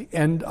out at the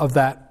end of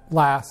that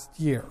last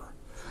year.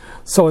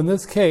 So in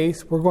this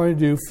case, we're going to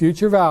do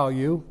future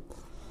value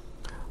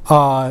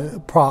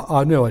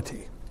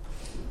annuity.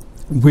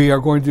 We are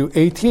going to do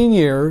 18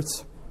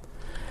 years,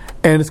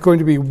 and it's going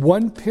to be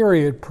one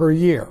period per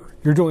year.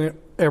 You're doing it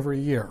every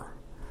year.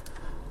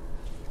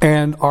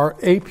 And our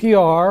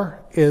APR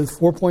is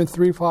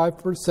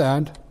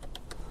 4.35%.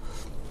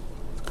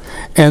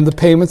 And the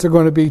payments are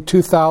going to be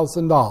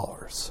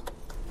 $2,000.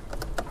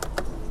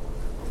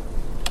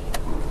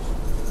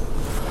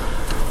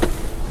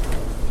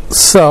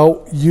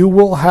 So you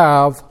will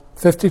have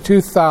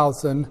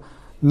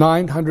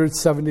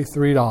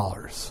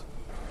 $52,973.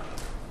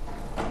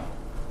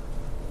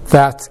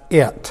 That's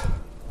it.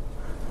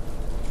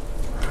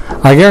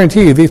 I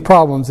guarantee you these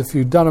problems, if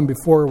you've done them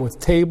before with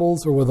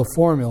tables or with a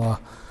formula,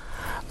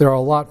 they're a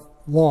lot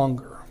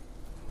longer.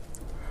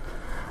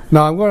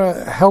 Now I'm going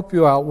to help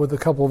you out with a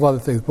couple of other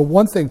things. But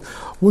one thing,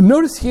 well,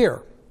 notice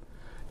here,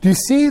 do you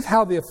see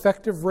how the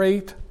effective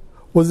rate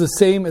was the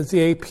same as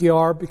the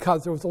APR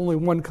because there was only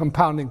one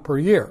compounding per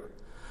year?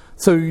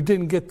 So you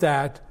didn't get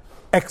that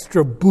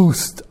extra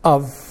boost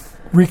of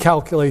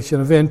recalculation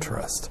of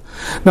interest.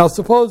 Now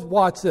suppose,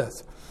 watch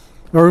this.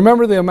 Now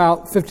remember the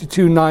amount,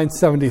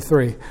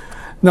 52,973.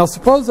 Now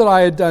suppose that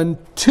I had done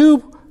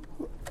two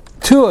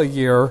a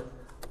year,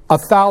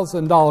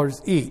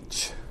 $1,000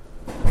 each.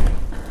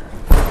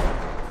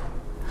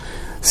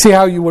 See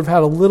how you would have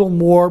had a little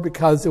more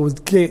because it was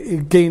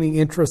gaining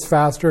interest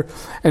faster.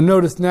 And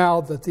notice now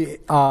that the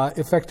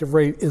effective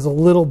rate is a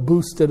little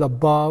boosted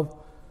above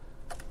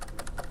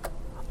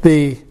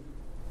the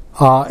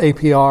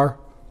APR.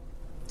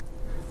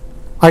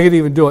 I could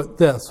even do it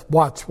this.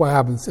 Watch what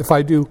happens. If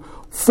I do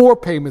 4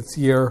 payments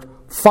a year,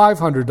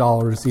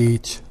 $500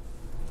 each.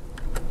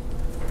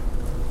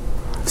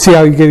 See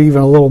how you get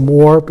even a little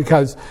more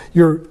because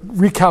you're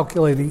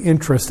recalculating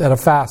interest at a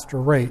faster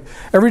rate.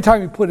 Every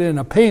time you put in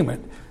a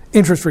payment,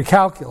 interest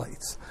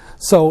recalculates.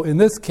 So in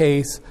this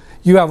case,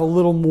 you have a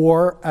little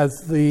more as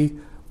the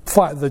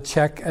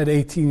check at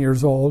 18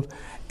 years old,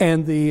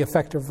 and the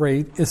effective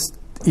rate is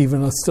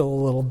even still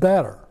a little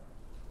better.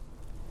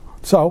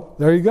 So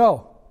there you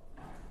go.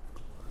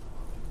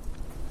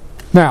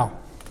 Now,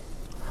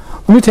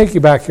 let me take you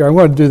back here. I'm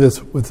going to do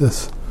this with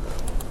this.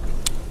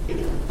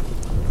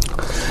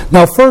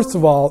 Now, first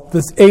of all,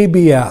 this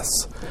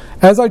ABS.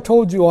 As I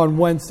told you on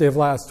Wednesday of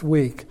last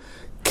week,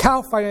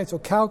 financial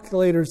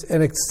calculators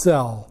and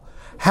Excel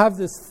have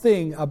this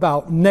thing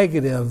about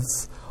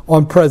negatives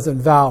on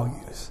present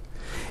values.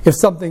 If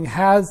something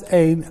has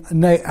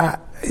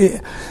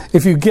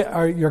if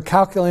you're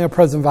calculating a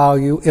present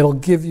value, it'll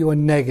give you a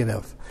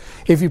negative.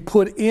 If you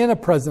put in a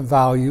present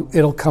value,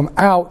 it'll come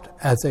out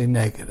as a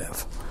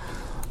negative.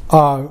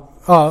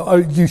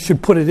 You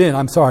should put it in,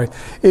 I'm sorry.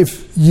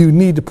 If you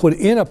need to put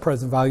in a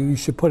present value, you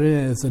should put it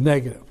in as a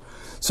negative.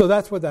 So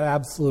that's what that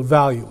absolute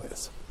value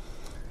is.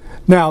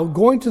 Now,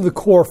 going to the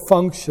core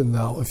function,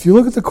 though, if you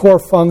look at the core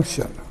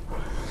function,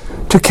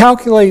 to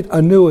calculate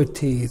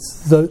annuities,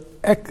 the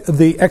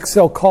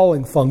Excel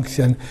calling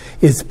function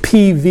is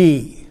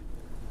PV.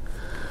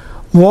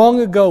 Long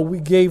ago, we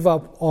gave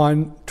up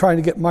on trying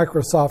to get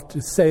Microsoft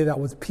to say that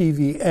was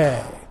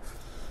PVA.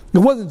 It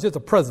wasn't just a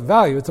present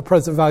value, it's a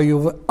present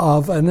value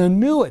of an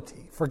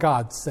annuity, for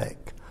God's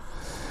sake.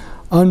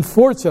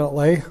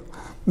 Unfortunately,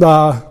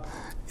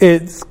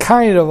 it's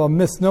kind of a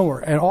misnomer.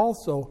 And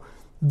also,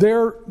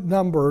 their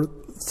number,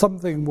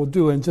 something we'll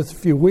do in just a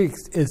few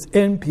weeks, is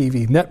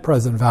NPV, net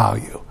present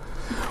value,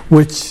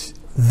 which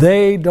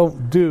they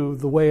don't do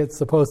the way it's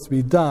supposed to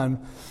be done,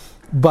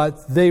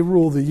 but they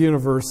rule the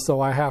universe,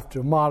 so I have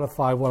to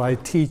modify what I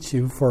teach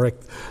you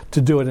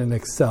to do it in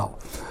Excel.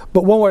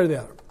 But one way or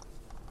the other.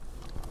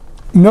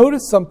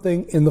 Notice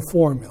something in the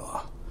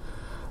formula.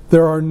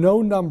 There are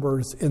no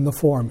numbers in the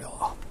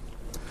formula.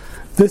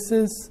 This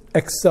is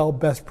Excel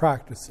best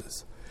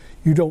practices.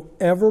 You don't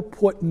ever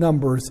put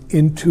numbers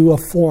into a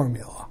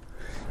formula.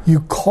 You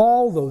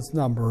call those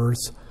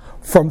numbers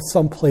from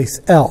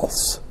someplace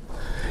else.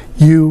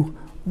 You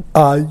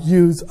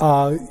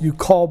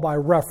call by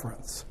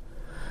reference.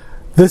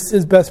 This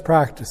is best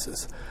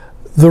practices.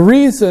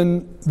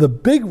 The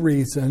big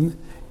reason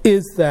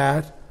is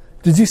that,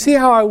 did you see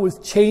how I was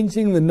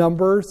changing the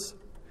numbers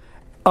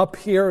up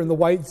here in the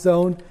white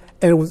zone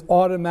and it was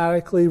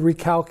automatically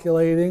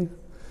recalculating?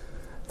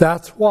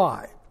 That's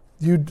why.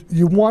 You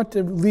want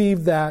to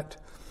leave that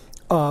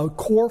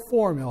core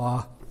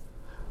formula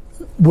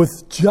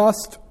with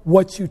just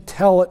what you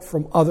tell it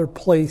from other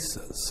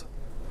places.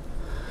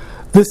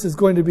 This is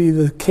going to be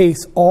the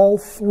case all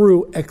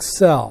through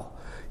Excel.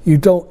 You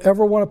don't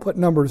ever want to put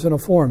numbers in a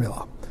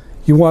formula.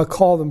 You want to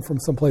call them from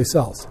someplace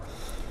else.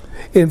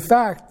 In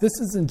fact, this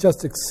isn't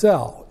just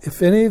Excel.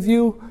 If any of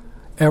you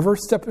ever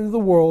step into the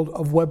world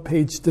of web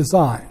page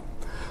design,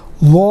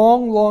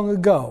 long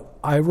ago,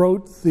 I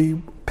wrote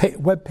the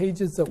web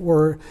pages that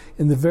were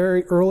in the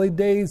very early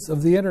days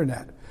of the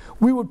internet.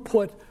 We would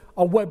put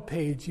a web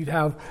page. You'd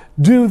have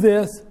do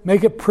this,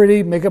 make it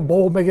pretty, make it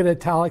bold, make it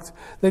italics.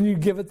 Then you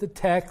give it the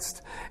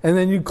text, and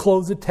then you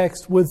close the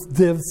text with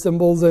div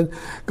symbols and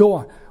go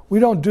on. We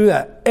don't do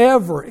that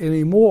ever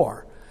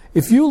anymore.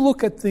 If you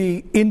look at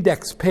the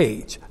index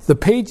page, the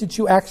page that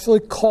you actually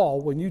call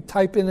when you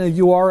type in a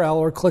URL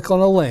or click on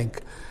a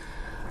link,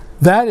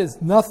 that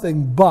is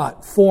nothing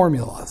but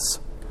formulas.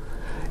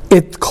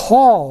 It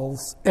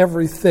calls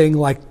everything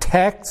like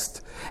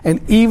text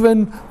and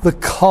even the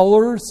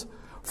colors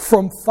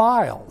from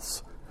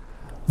files.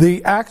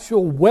 The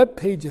actual web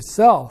page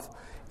itself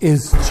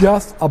is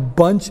just a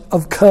bunch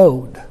of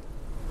code.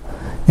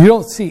 You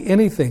don't see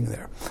anything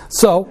there.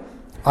 So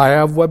I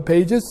have web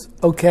pages.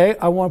 Okay,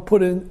 I want to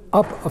put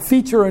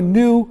feature a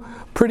new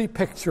pretty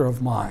picture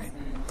of mine.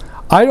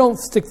 I don't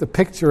stick the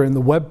picture in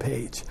the web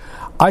page.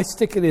 I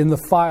stick it in the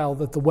file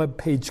that the web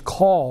page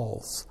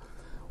calls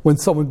when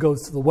someone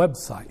goes to the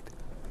website.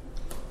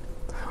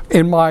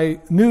 In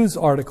my news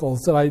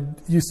articles that I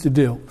used to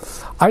do,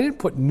 I didn't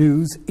put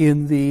news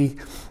in the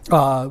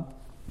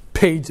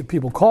page that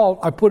people called.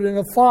 I put it in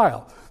a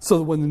file. So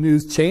that when the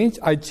news changed,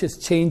 I'd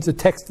just change the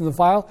text in the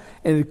file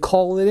and it'd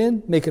call it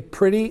in, make it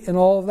pretty, and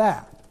all of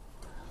that.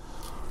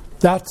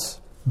 That's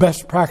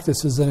best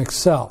practices in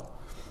Excel.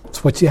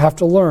 It's what you have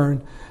to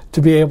learn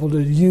to be able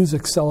to use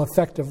Excel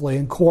effectively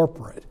in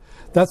corporate.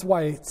 That's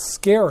why it's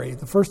scary.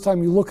 The first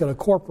time you look at a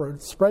corporate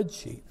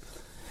spreadsheet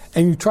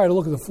and you try to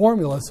look at the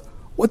formulas,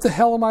 what the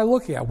hell am I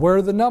looking at? Where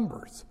are the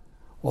numbers?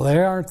 Well, they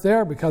aren't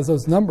there because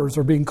those numbers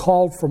are being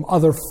called from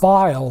other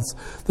files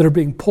that are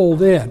being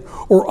pulled in,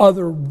 or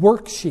other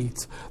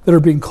worksheets that are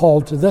being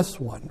called to this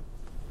one.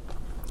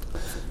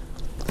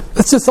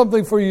 That's just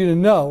something for you to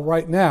know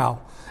right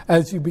now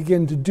as you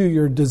begin to do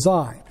your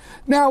design.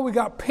 Now we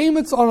got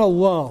payments on a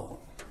loan.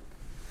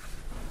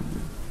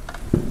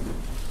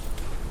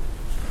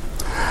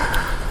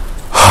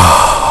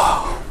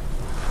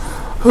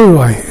 Who do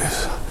I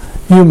use?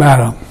 You,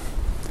 madam.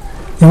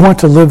 You want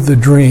to live the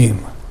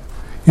dream.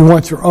 You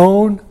want your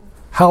own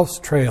house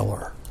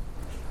trailer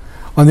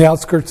on the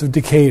outskirts of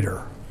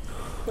Decatur.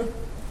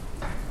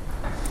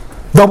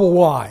 Double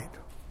wide.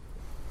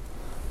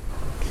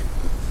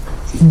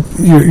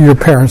 Your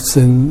parents,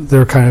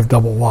 they're kind of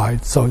double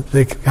wide, so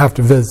they have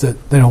to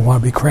visit. They don't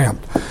want to be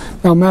cramped.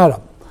 Now,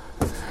 madam,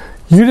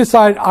 you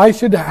decide I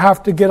should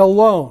have to get a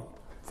loan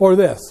for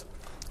this.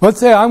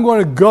 Let's say I'm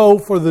going to go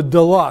for the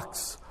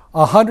deluxe,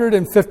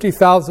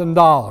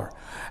 $150,000.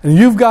 And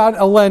you've got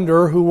a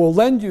lender who will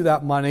lend you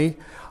that money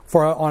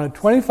on a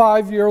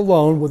 25-year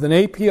loan with an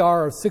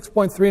APR of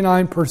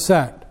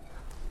 6.39%.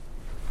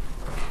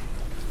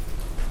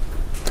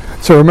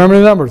 So remember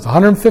the numbers,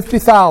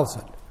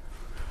 $150,000.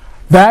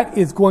 That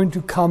is going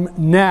to come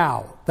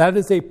now. That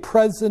is a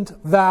present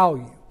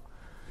value.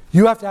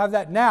 You have to have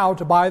that now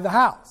to buy the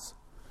house.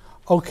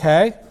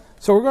 Okay,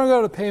 so we're going to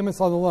go to payments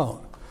on the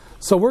loan.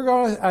 So we're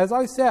going to, as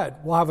I said,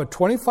 we'll have a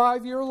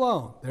 25-year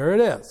loan. There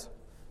it is.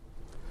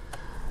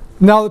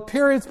 Now the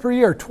periods per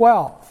year,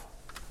 12.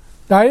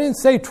 Now I didn't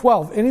say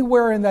 12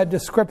 anywhere in that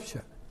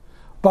description,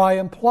 but I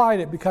implied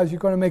it because you're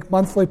going to make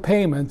monthly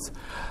payments.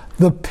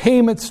 The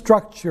payment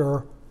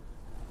structure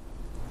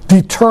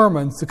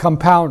determines the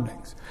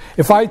compoundings.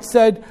 If I'd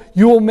said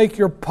you will make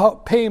your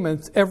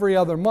payments every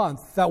other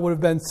month, that would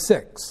have been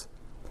 6.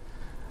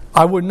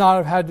 I would not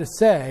have had to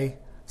say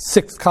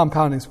 6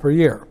 compoundings per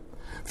year.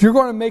 If you're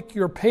going to make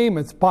your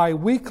payments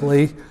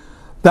bi-weekly,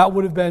 that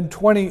would have been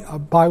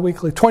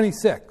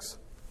 26.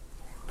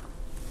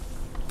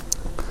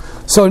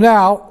 So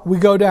now we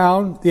go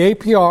down. The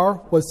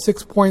APR was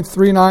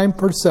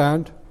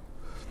 6.39%.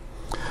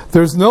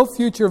 There's no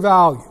future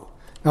value.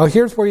 Now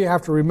here's where you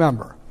have to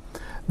remember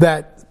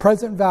that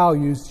present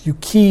values you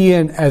key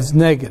in as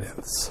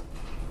negatives.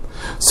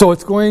 So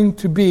it's going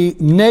to be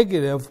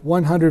negative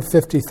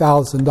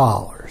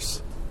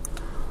 $150,000.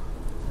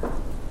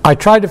 I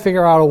tried to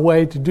figure out a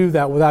way to do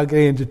that without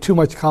getting into too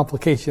much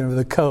complication of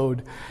the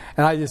code,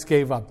 and I just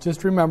gave up.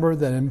 Just remember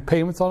that in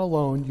payments on a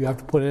loan, you have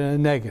to put in a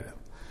negative.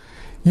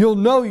 You'll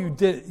know you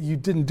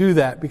didn't do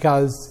that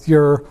because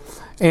your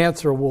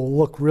answer will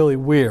look really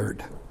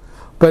weird.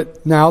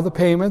 But now the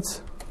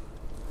payments,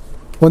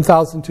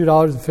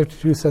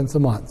 $1,002.52 a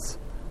month.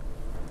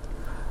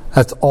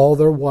 That's all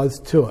there was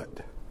to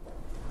it.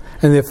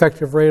 And the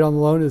effective rate on the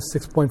loan is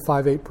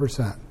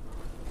 6.58%.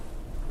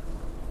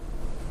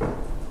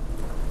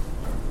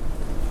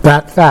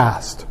 That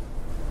fast.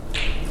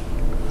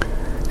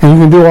 And you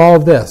can do all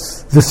of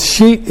this. This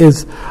sheet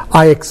is,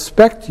 I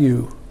expect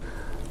you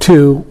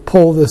to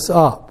pull this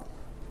up.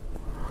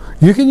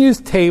 You can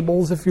use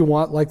tables if you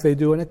want, like they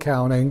do in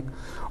accounting,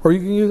 or you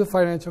can use a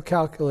financial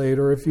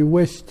calculator if you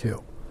wish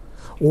to.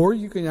 Or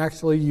you can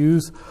actually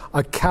use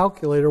a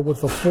calculator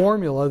with the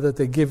formula that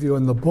they give you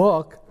in the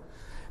book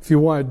if you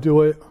want to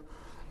do it,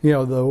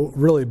 the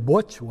really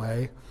butch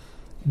way.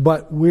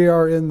 But we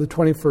are in the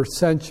 21st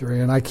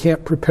century, and I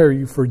can't prepare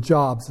you for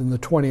jobs in the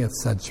 20th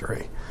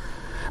century.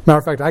 Matter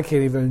of fact, I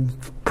can't even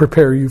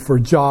prepare you for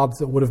jobs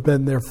that would have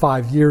been there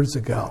 5 years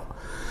ago.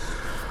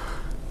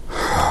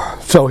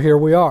 So here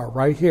we are,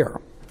 right here.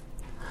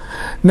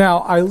 Now,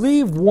 I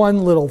leave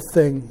one little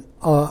thing,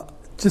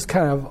 just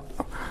kind of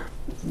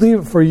leave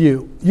it for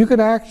you. You can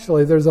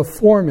actually, there's a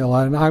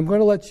formula, and I'm going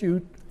to let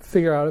you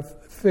figure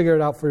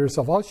it out for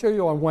yourself. I'll show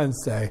you on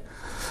Wednesday.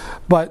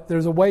 But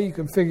there's a way you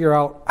can figure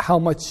out how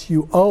much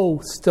you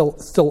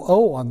still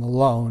owe on the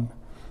loan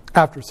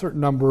after a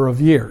certain number of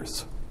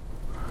years.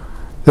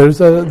 There's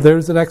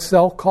an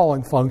Excel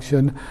calling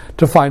function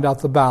to find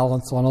out the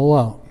balance on a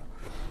loan.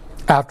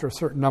 after a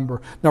certain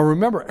number. Now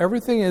remember,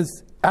 everything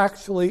is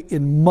actually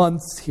in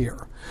months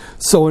here.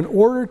 So in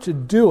order to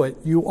do it,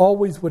 you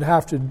always would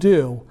have to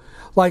do,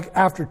 like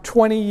after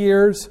 20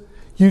 years,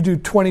 you do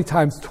 20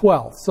 times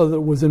 12, so that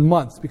it was in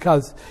months,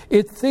 because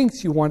it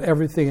thinks you want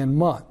everything in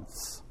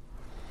months.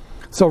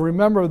 So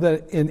remember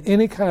that in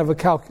any kind of a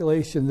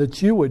calculation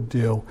that you would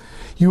do,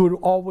 you would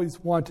always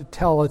want to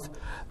tell it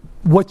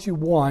what you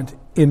want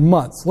in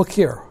months. Look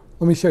here.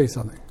 Let me show you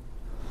something.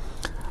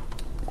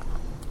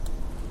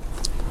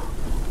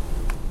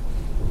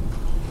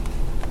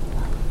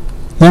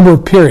 Number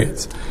of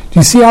periods. Do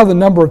you see how the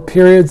number of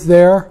periods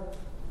there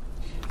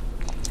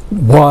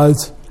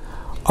was,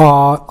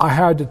 I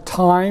had to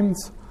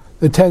times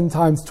the 10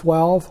 times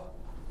 12,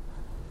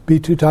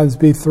 B2 times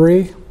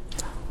B3.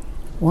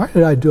 Why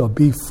did I do a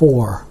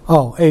B4?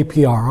 Oh,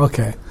 APR,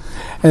 okay.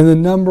 And the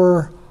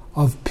number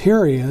of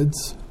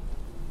periods,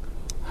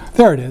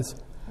 there it is,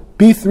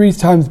 B3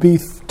 times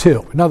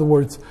B2. In other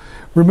words,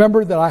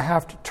 remember that I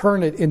have to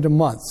turn it into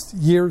months,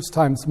 years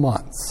times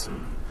months.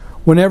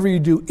 Whenever you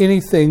do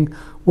anything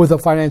with a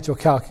financial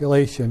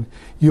calculation,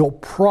 you'll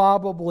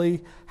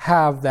probably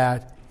have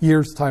that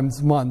years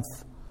times month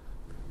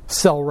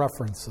cell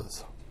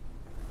references.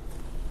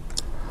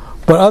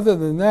 But other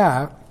than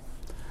that,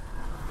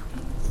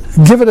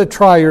 give it a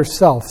try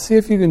yourself. See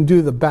if you can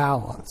do the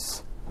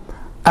balance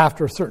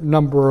after a certain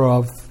number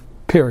of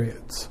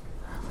periods.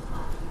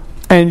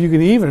 And you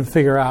can even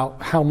figure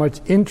out how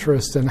much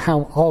interest and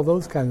how all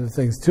those kinds of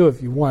things too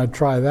if you want to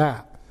try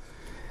that.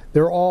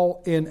 They're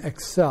all in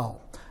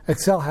Excel.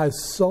 Excel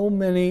has so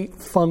many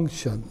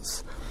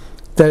functions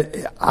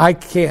that I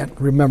can't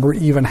remember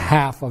even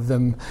half of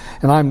them,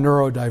 and I'm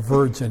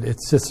neurodivergent.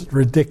 It's just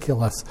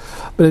ridiculous.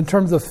 But in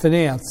terms of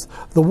finance,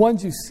 the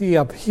ones you see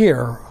up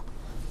here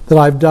that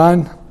I've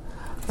done,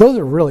 those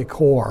are really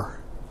core.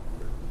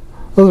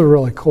 Those are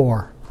really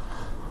core.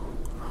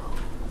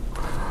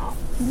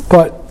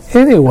 But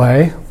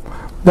anyway,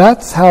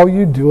 that's how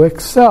you do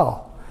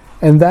Excel.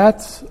 And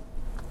that's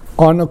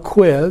on a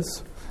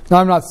quiz. Now,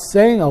 I'm not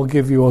saying I'll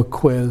give you a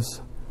quiz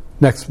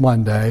next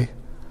Monday.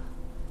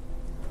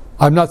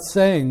 I'm not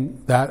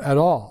saying that at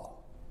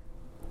all.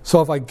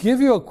 So if I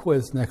give you a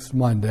quiz next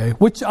Monday,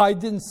 which I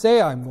didn't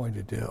say I'm going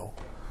to do,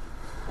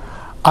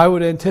 I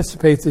would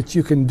anticipate that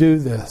you can do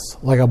this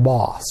like a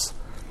boss.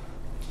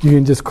 You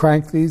can just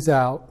crank these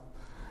out,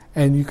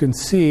 and you can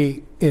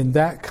see in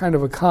that kind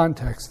of a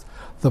context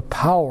the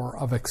power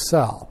of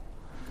Excel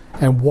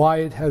and why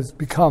it has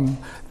become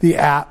the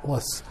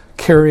atlas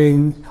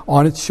carrying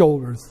on its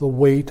shoulders the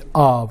weight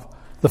of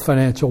the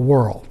financial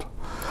world.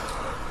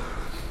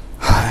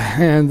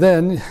 And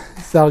then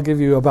that'll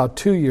give you about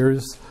 2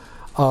 years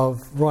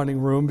of running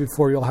room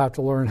before you'll have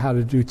to learn how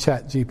to do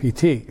chat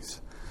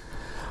GPTs.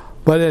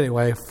 But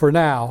anyway, for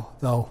now,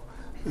 though,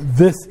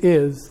 this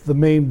is the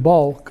main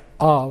bulk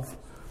of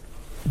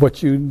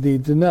what you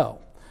need to know.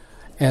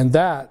 And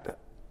that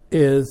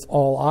is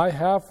all I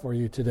have for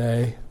you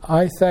today.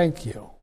 I thank you.